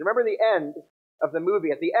the movie. Do you remember the end of the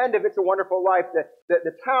movie? At the end of It's a Wonderful Life,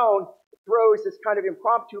 the town throws this kind of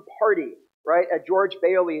impromptu party, right, at George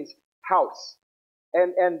Bailey's house.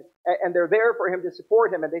 And they're there for him to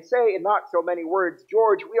support him. And they say in not so many words,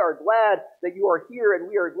 George, we are glad that you are here and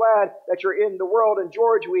we are glad that you're in the world. And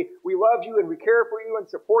George, we love you and we care for you and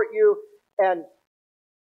support you. And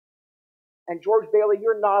George Bailey,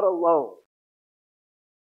 you're not alone.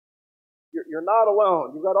 You're not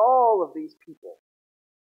alone. You've got all of these people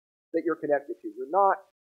that you're connected to. You're not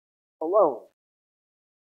alone.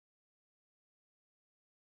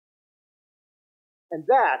 And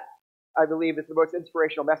that, I believe, is the most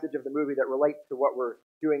inspirational message of the movie that relates to what we're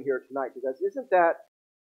doing here tonight. Because isn't that,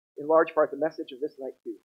 in large part, the message of this night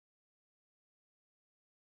too?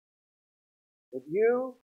 That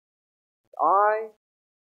you, I,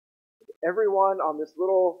 everyone on this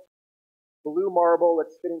little blue marble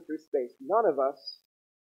that's spinning through space, none of us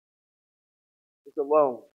is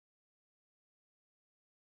alone.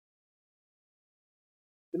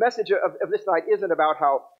 The message of this night isn't about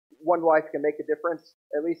how one life can make a difference,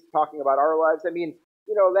 at least talking about our lives. I mean,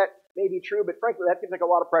 that may be true, but frankly, that seems like a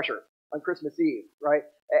lot of pressure, on Christmas Eve, right?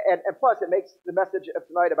 And plus, it makes the message of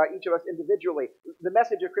tonight about each of us individually. The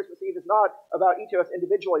message of Christmas Eve is not about each of us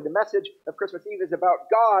individually. The message of Christmas Eve is about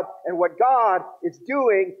God and what God is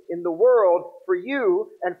doing in the world for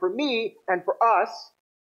you and for me and for us,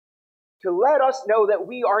 to let us know that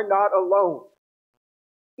we are not alone.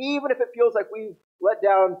 Even if it feels like we've let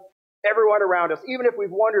down everyone around us, even if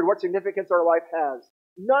we've wondered what significance our life has,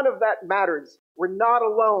 none of that matters. We're not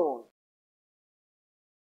alone.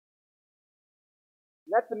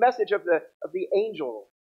 And that's the message of the angel,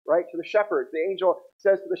 right, to the shepherds. The angel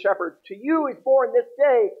says to the shepherds, "To you is born this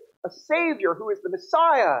day a Savior who is the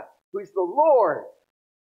Messiah, who is the Lord."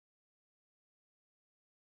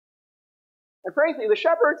 And frankly, the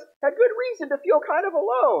shepherds had good reason to feel kind of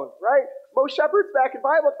alone, right? Most shepherds back in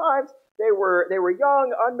Bible times, they were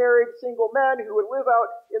young, unmarried, single men who would live out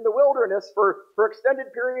in the wilderness for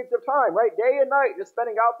extended periods of time, right? Day and night, just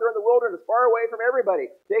spending out there in the wilderness, far away from everybody,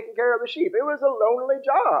 taking care of the sheep. It was a lonely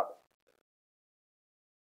job.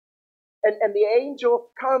 And the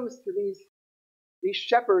angel comes to these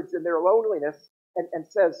shepherds in their loneliness and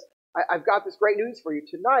says, I've got this great news for you.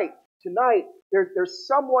 Tonight, there's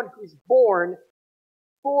someone who's born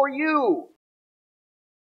for you.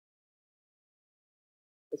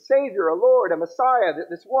 A Savior, a Lord, a Messiah,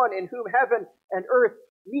 this one in whom heaven and earth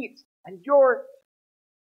meets. And you're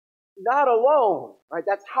not alone, right?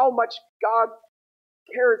 That's how much God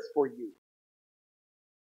cares for you.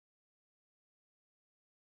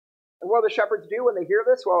 And what do the shepherds do when they hear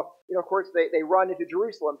this? Well, of course, they run into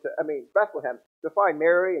Bethlehem, to find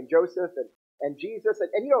Mary and Joseph and Jesus. And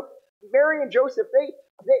Mary and Joseph, they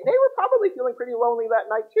were probably feeling pretty lonely that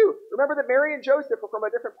night too. Remember that Mary and Joseph were from a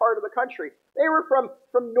different part of the country. They were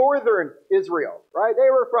from northern Israel, right? They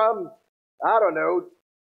were from, I don't know,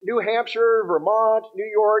 New Hampshire, Vermont, New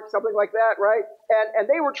York, something like that, right? And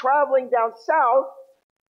they were traveling down south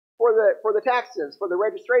for the taxes, for the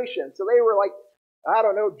registration. So they were like, I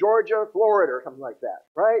don't know, Georgia, Florida, or something like that,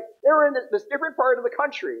 right? They were in this different part of the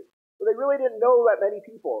country, but they really didn't know that many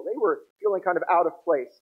people. They were feeling kind of out of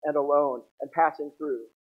place and alone and passing through.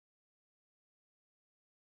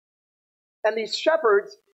 And these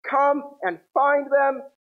shepherds come and find them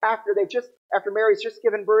after Mary's just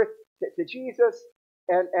given birth to Jesus,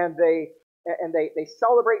 and they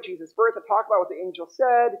celebrate Jesus' birth and talk about what the angel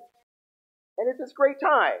said, and it's this great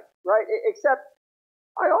time, right? Except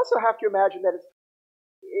I also have to imagine that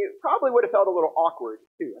it probably would have felt a little awkward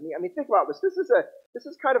too. I mean, think about this. This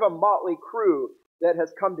is kind of a motley crew that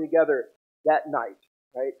has come together that night,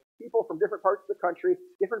 right? People from different parts of the country,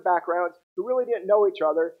 different backgrounds, who really didn't know each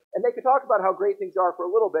other, and they could talk about how great things are for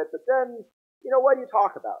a little bit, but then, what do you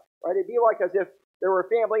talk about, right? It'd be like as if there were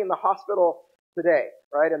a family in the hospital today,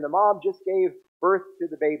 right? And the mom just gave birth to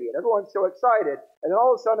the baby, and everyone's so excited, and then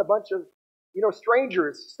all of a sudden a bunch of,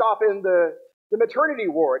 strangers stop in the maternity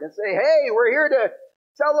ward and say, "Hey, we're here to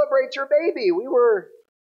celebrate your baby. We were,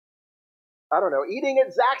 I don't know, eating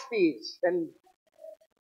at Zaxby's and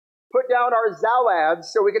put down our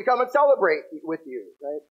Zalads so we could come and celebrate with you,"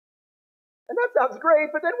 right? And that sounds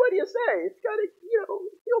great, but then what do you say? It's kind of,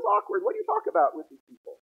 it feels awkward. What do you talk about with these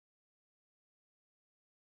people?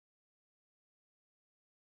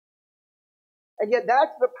 And yet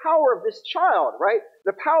that's the power of this child, right?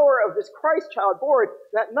 The power of this Christ child born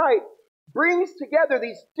that night brings together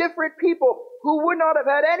these different people who would not have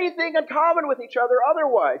had anything in common with each other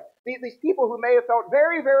otherwise. These people who may have felt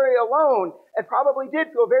very, very alone and probably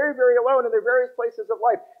did feel very, very alone in their various places of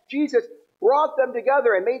life. Jesus brought them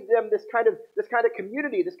together and made them this kind of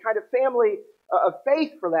community, this kind of family of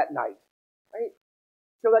faith for that night, right?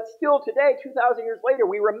 So that still today, 2,000 years later,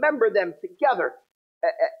 we remember them together.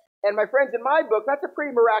 And my friends, in my book, that's a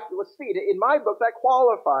pretty miraculous feat. In my book, that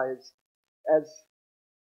qualifies as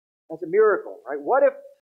a miracle, right? What if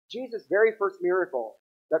Jesus' very first miracle,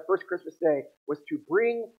 that first Christmas day, was to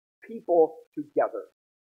bring people together?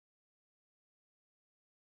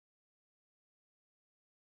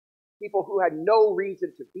 People who had no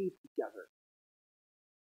reason to be together.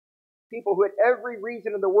 People who had every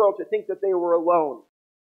reason in the world to think that they were alone,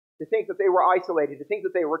 to think that they were isolated, to think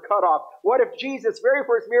that they were cut off. What if Jesus' very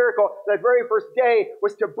first miracle, that very first day,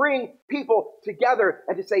 was to bring people together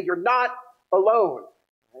and to say, "You're not alone"?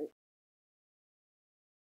 Right?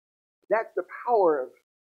 That's the power of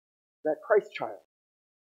that Christ child.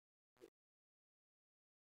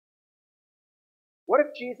 What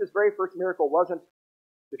if Jesus' very first miracle wasn't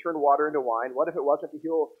to turn water into wine? What if it wasn't to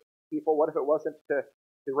heal people? What if it wasn't to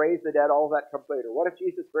raise the dead? All of that comes later. What if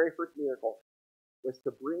Jesus' very first miracle was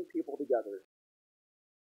to bring people together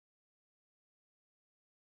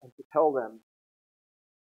and to tell them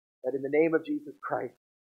that in the name of Jesus Christ,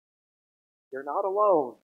 they're not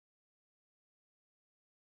alone.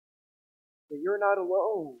 that you're not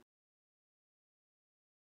alone.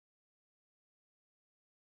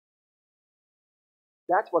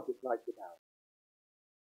 That's what this night's about.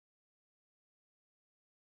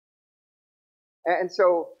 And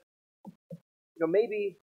so,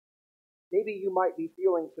 maybe you might be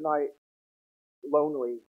feeling tonight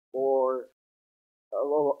lonely or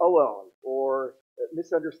alone or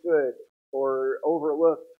misunderstood or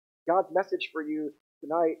overlooked. God's message for you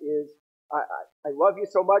tonight is, I love you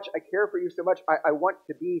so much. I care for you so much. I want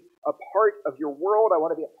to be a part of your world. I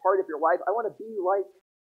want to be a part of your life. I want to be like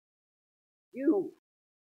you.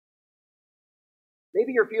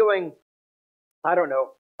 Maybe you're feeling, I don't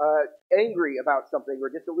know, angry about something or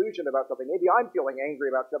disillusioned about something. Maybe I'm feeling angry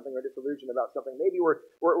about something or disillusioned about something. Maybe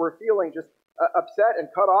we're feeling just upset and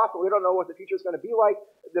cut off, and we don't know what the future is going to be like.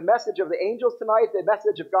 The message of the angels tonight, the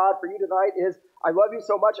message of God for you tonight is, I love you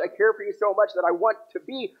so much, I care for you so much that I want to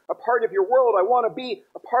be a part of your world. I want to be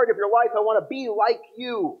a part of your life. I want to be like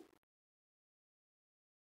you.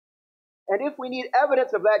 And if we need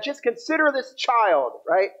evidence of that, just consider this child,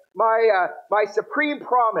 right? My supreme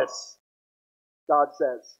promise, God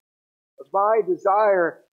says, of my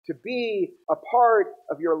desire to be a part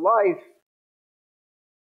of your life,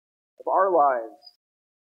 of our lives,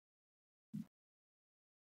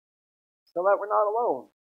 so that we're not alone.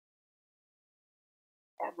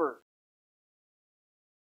 Ever.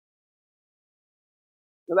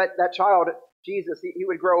 So that child, Jesus, he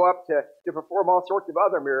would grow up to perform all sorts of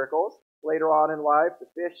other miracles later on in life, the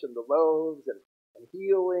fish and the loaves and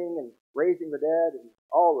healing and raising the dead and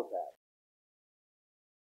all of that.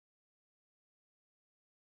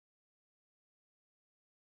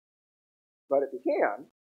 But it began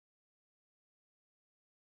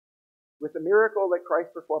with the miracle that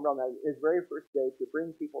Christ performed on his very first day to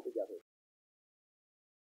bring people together.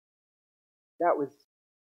 That was,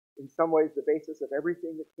 in some ways, the basis of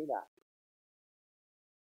everything that came after.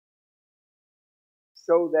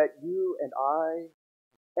 So that you and I,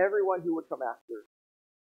 everyone who would come after,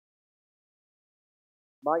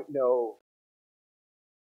 might know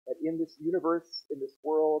that in this universe, in this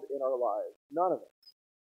world, in our lives, none of us,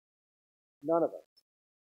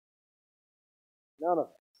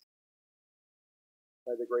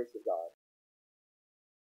 by the grace of God,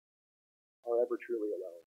 are ever truly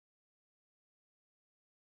alone.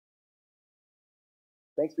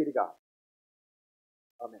 Thanks be to God.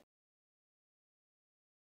 Amen.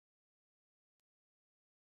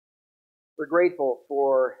 We're grateful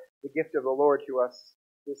for the gift of the Lord to us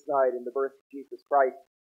this night in the birth of Jesus Christ.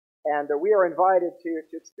 And we are invited to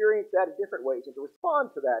experience that in different ways and to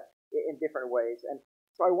respond to that in different ways. And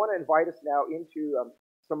so I want to invite us now into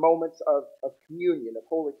some moments of communion, of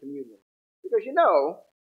Holy Communion. Because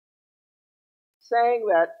saying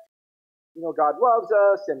that, God loves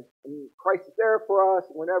us and Christ is there for us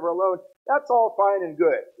and we're never alone, that's all fine and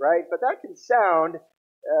good, right? But that can sound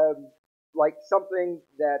like something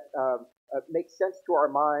that makes sense to our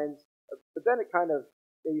minds, but then it kind of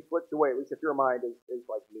maybe flips away, at least if your mind is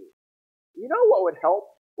like me. You know what would help?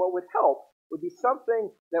 What would help would be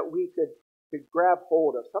something that we could grab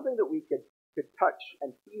hold of, something that we could touch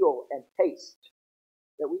and feel and taste,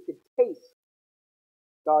 that we could taste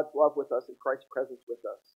God's love with us and Christ's presence with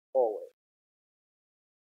us always.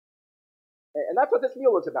 And that's what this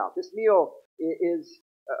meal is about. This meal is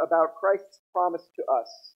about Christ's promise to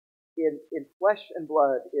us in flesh and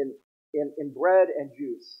blood, in bread and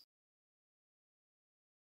juice,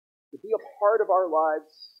 to be a part of our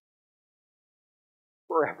lives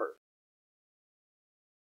forever.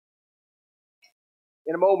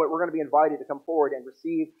 In a moment, we're going to be invited to come forward and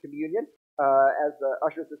receive communion. As the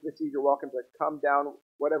ushers dismiss you, you're welcome to come down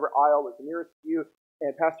whatever aisle is nearest to you.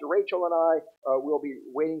 And Pastor Rachel and I will be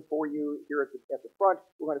waiting for you here at the front.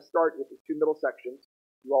 We're going to start with the two middle sections.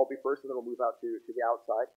 You all be first, and then we'll move out to the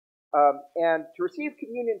outside. And to receive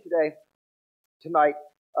communion tonight,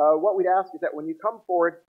 what we'd ask is that when you come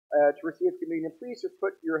forward to receive communion, please just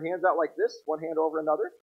put your hands out like this, one hand over another,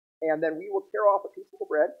 and then we will tear off a piece of the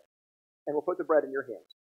bread, and we'll put the bread in your hands.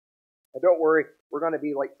 And don't worry, we're going to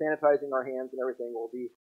be like sanitizing our hands and everything. We'll be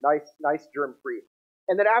nice germ-free.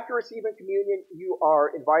 And then after receiving communion, you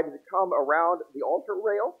are invited to come around the altar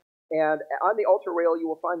rail. And on the altar rail, you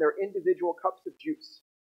will find there individual cups of juice.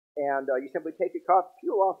 And you simply take a cup,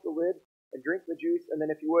 peel off the lid, and drink the juice. And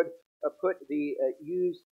then if you would, put the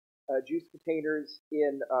used juice containers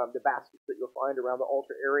in the baskets that you'll find around the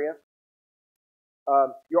altar area.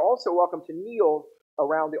 You're also welcome to kneel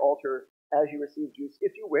around the altar as you receive juice,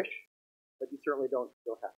 if you wish, but you certainly don't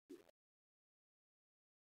have to do that.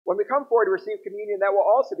 When we come forward to receive communion, that will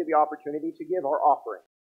also be the opportunity to give our offering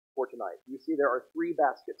for tonight. You see there are 3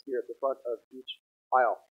 baskets here at the front of each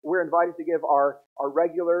aisle. We're invited to give our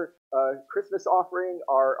regular Christmas offering,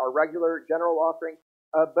 our regular general offering,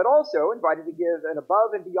 but also invited to give an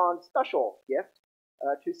above and beyond special gift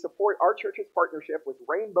to support our church's partnership with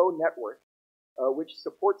Rainbow Network, which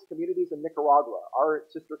supports communities in Nicaragua. Our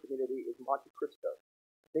sister community is Monte Cristo.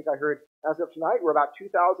 I think I heard as of tonight we're about $2,000,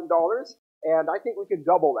 and I think we can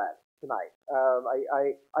double that tonight.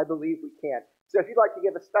 I believe we can. So if you'd like to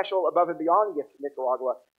give a special above and beyond gift to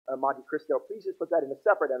Nicaragua, Monte Cristo, please just put that in a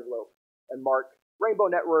separate envelope and mark Rainbow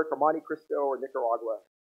Network or Monte Cristo or Nicaragua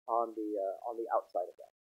on the outside of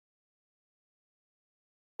that.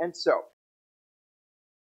 And so,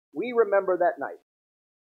 we remember that night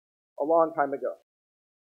a long time ago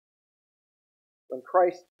when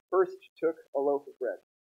Christ first took a loaf of bread.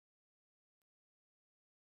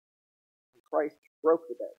 And Christ broke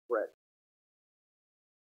the bread.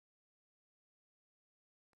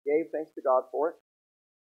 Gave thanks to God for it.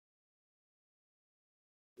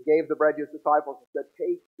 He gave the bread to his disciples and said,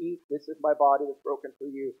 "Take, eat, this is my body that's broken for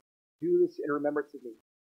you. Do this in remembrance of me."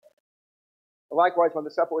 And likewise, when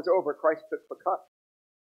the supper was over, Christ took the cup.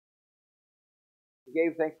 He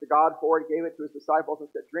gave thanks to God for it, gave it to his disciples and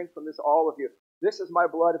said, "Drink from this, all of you. This is my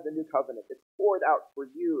blood of the new covenant. It's poured out for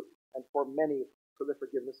you and for many for the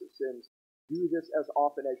forgiveness of sins. Do this as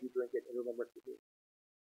often as you drink it in remembrance of me."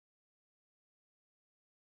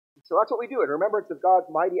 So that's what we do in remembrance of God's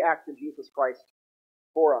mighty act in Jesus Christ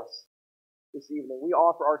for us this evening. We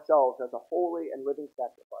offer ourselves as a holy and living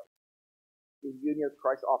sacrifice in union with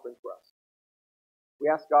Christ's offering for us. We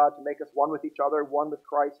ask God to make us one with each other, one with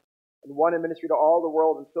Christ, and one in ministry to all the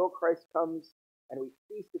world until Christ comes and we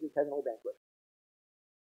feast at his heavenly banquet.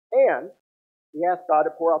 And we ask God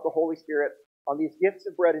to pour out the Holy Spirit on these gifts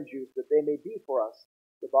of bread and juice that they may be for us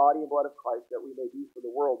the body and blood of Christ, that we may be for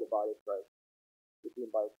the world the body of Christ,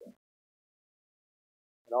 redeemed by his blood.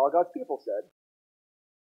 And all God's people said,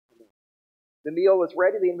 Amen. The meal is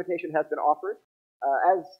ready. The invitation has been offered.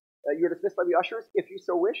 As you're dismissed by the ushers, if you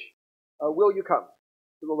so wish, will you come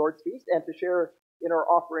to the Lord's feast and to share in our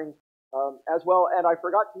offering as well? And I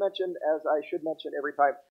forgot to mention, as I should mention every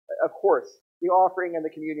time, of course, the offering and the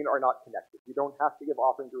communion are not connected. You don't have to give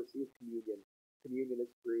offering to receive communion. Communion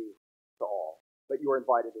is free to all, but you are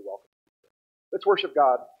invited and welcome. Let's worship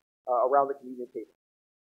God around the communion table.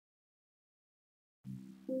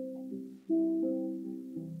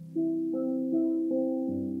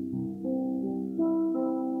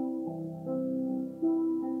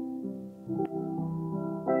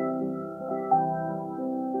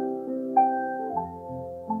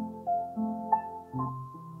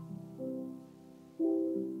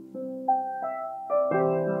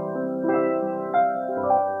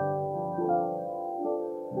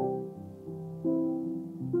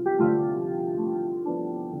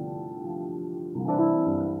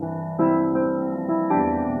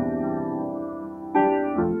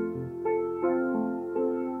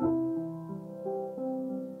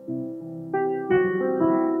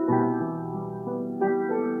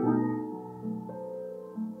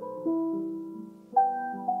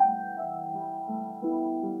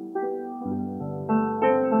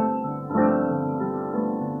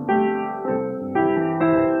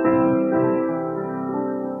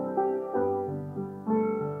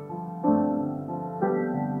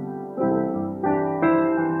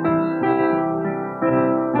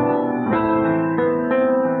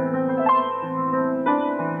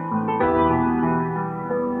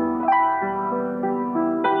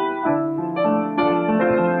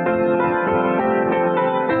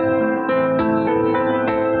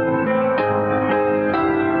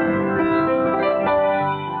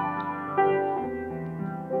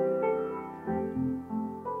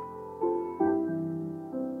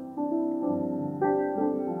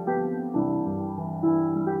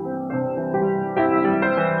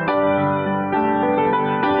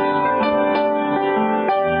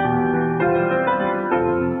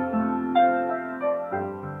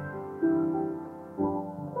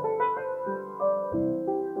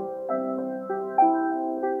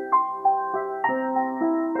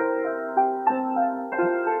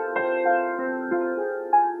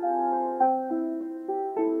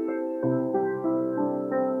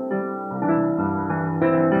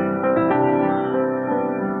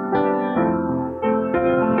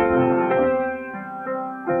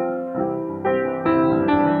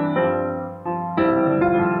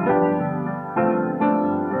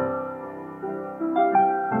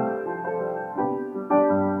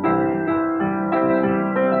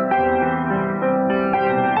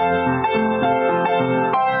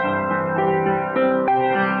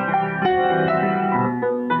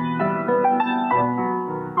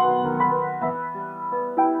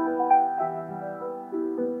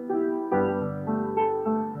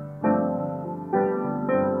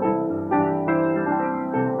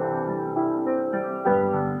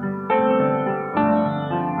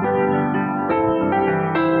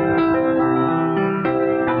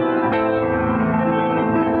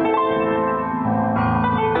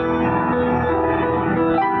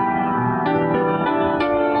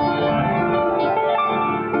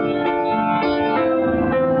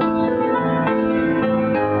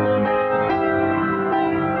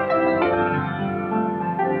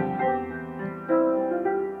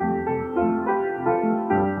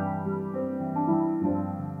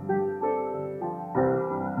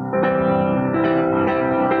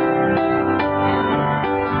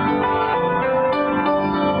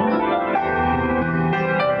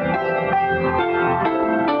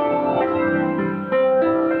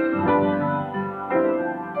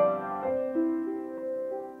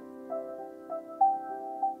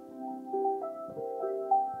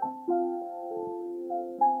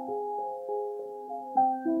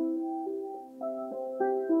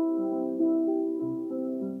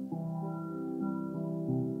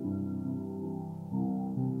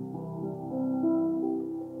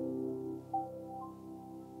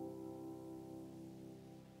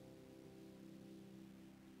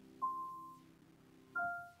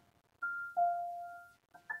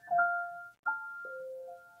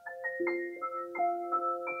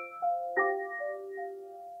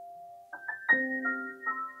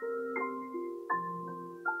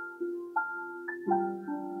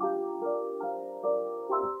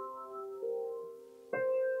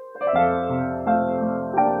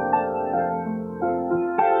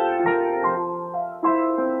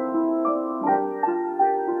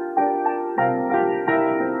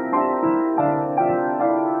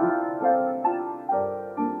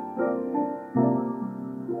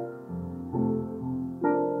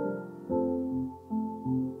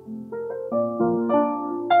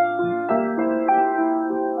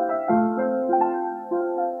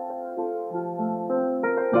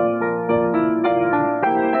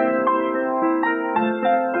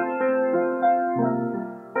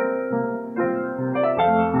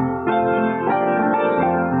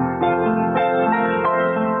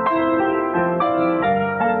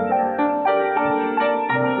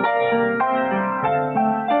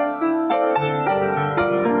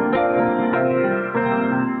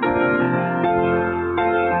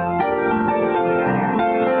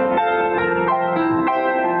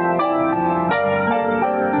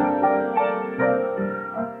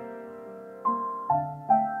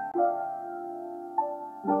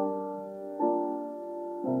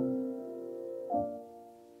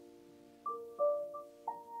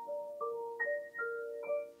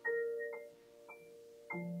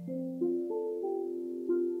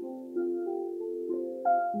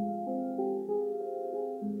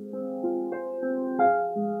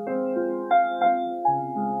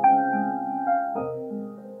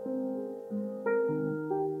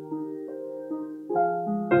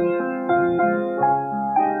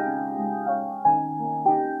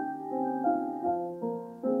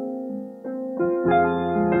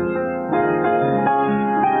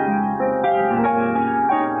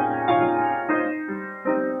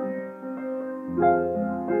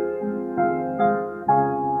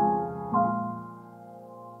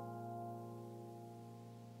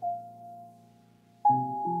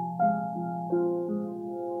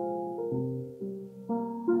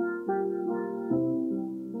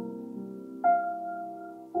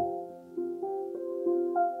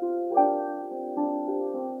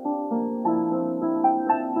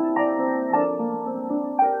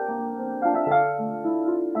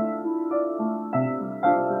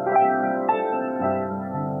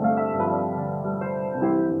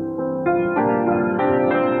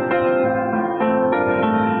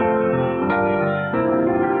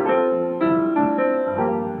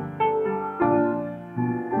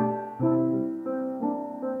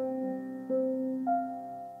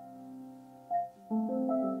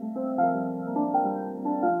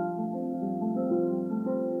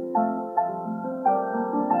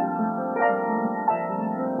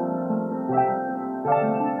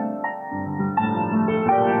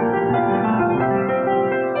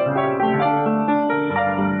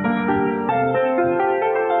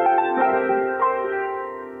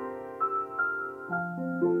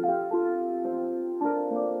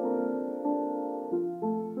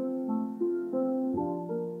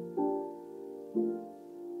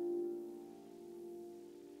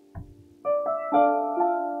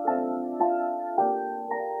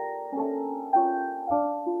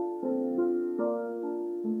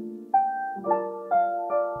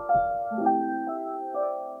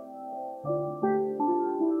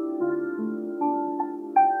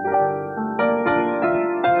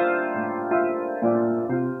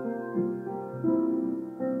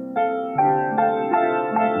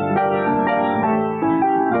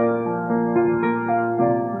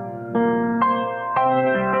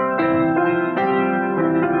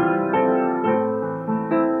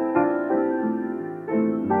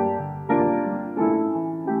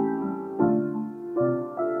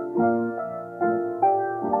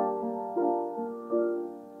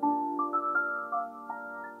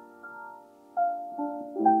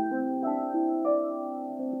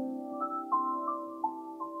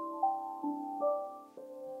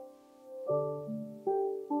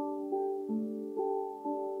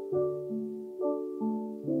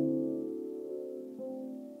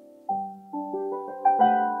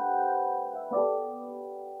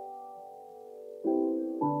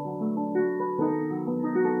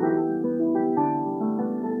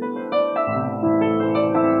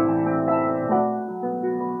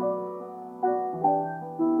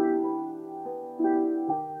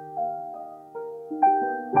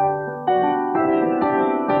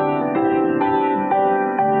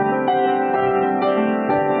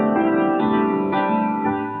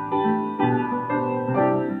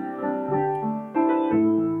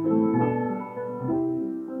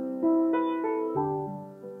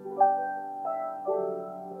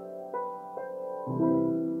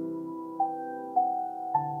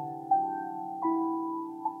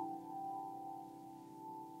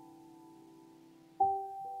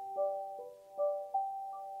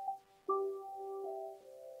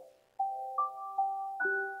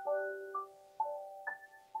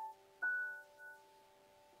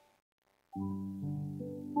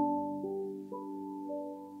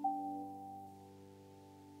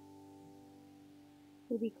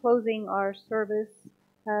 we'll be closing our service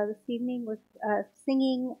this evening with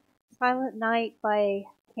singing Silent Night by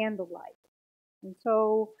Candlelight. And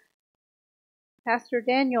so Pastor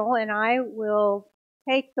Daniel and I will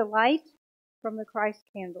take the light from the Christ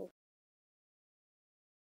candle,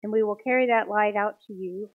 and we will carry that light out to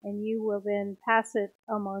you, and you will then pass it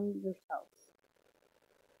among yourselves.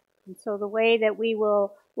 And so the way that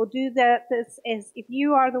we'll do that is if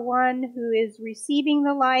you are the one who is receiving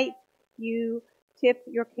the light, you tip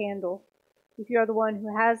your candle. If you are the one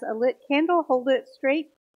who has a lit candle, hold it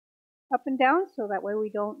straight up and down so that way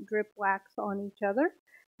we don't drip wax on each other.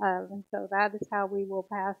 And so that is how we will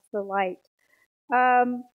pass the light.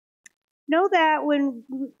 Know that when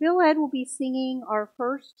Bill Ed will be singing our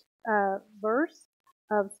first verse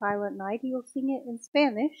of Silent Night, he will sing it in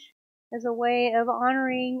Spanish as a way of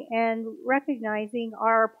honoring and recognizing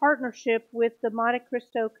our partnership with the Monte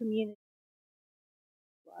Cristo community.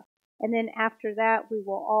 And then after that, we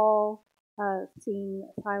will all sing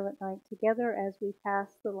Silent Night together as we pass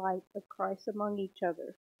the light of Christ among each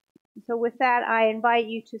other. And so with that, I invite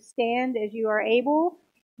you to stand as you are able,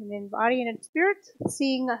 and in body and in spirit,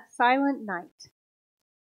 sing Silent Night.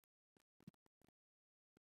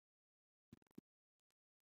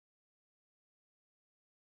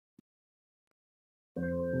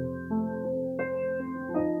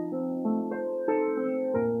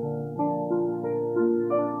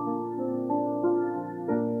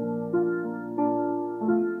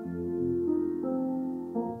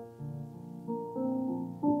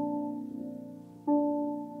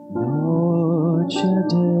 Noche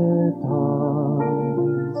de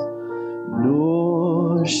paz,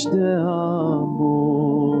 noche de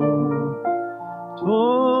amor,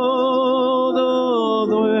 todo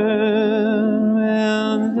duerme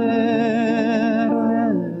alrededor,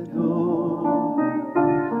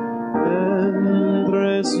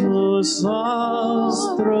 entre sus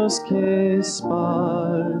astros que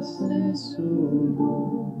esparcen su luz.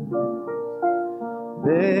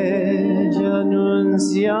 Bella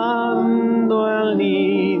anunciando el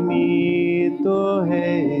niñito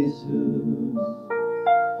Jesús,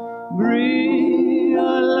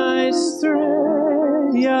 brilla la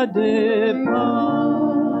estrella de paz,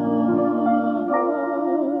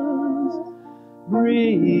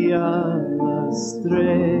 brilla la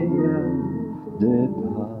estrella de paz.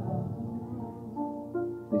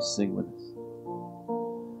 Please sing with us.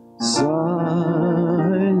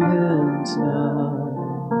 Silent night,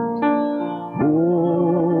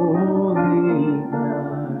 holy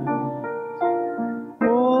night,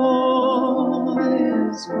 all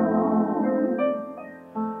is gone,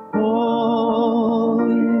 all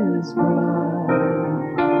is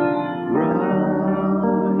bright,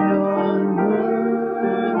 round yon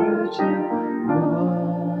virgin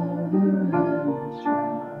mother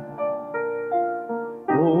shine.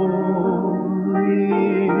 Holy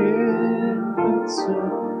infant, so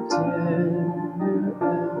tender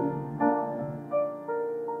and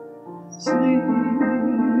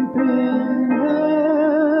sleep in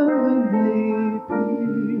heavenly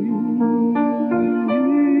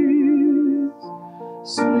peace,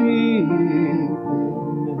 sleep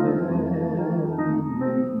in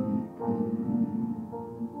heavenly peace.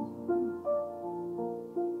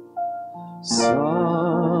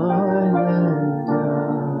 Silent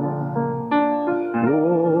night,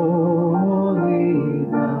 holy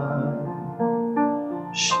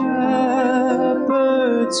night,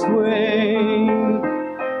 shepherds quake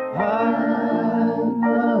at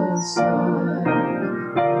the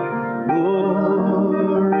sight,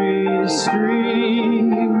 glory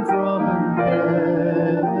stream from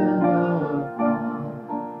heaven above,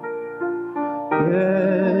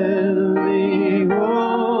 heavenly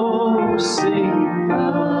hosts sing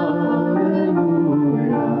hallelujah,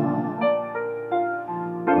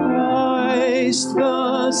 Christ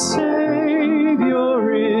the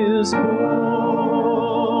Savior is born,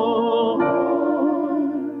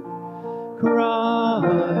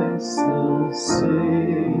 Christ the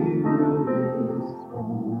Savior is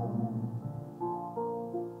born.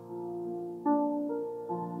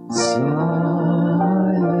 Silent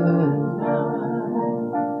night,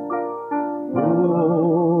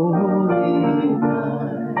 holy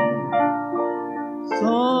night,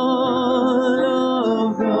 Son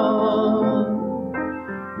of God,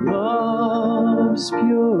 love's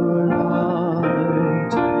pure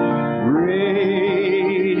light,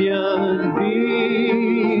 radiant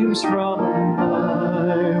beams from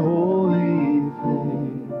thy holy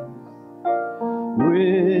face,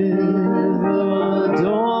 with the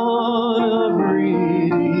dawn of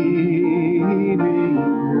redeeming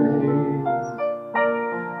grace.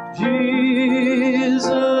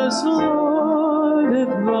 Jesus, Lord, at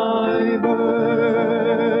thy birth.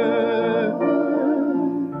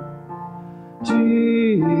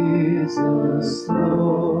 Jesus,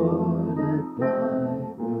 Lord, at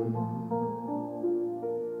thy birth.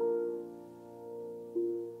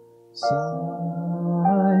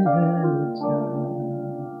 Silent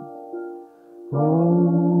night,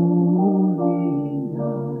 holy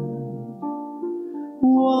night,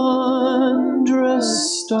 wondrous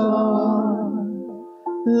star,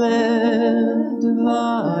 lend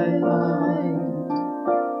thy light.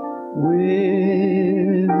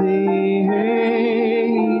 With the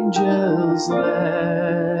angels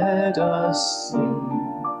let us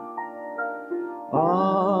sing.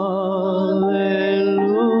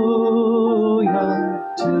 Alleluia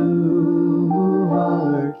to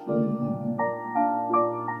our King.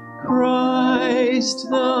 Christ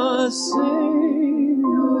the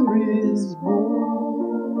Savior is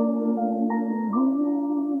born.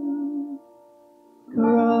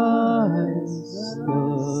 Christ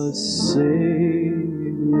the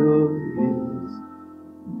Savior is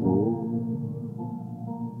born.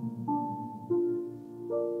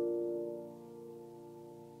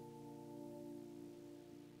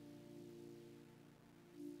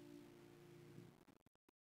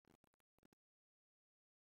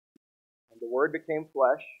 And the Word became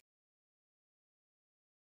flesh,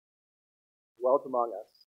 dwelt among us.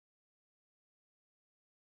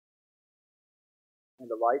 And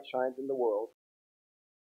the light shines in the world,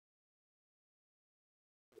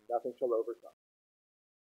 and nothing shall overcome.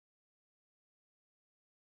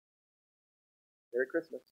 Merry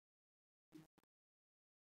Christmas.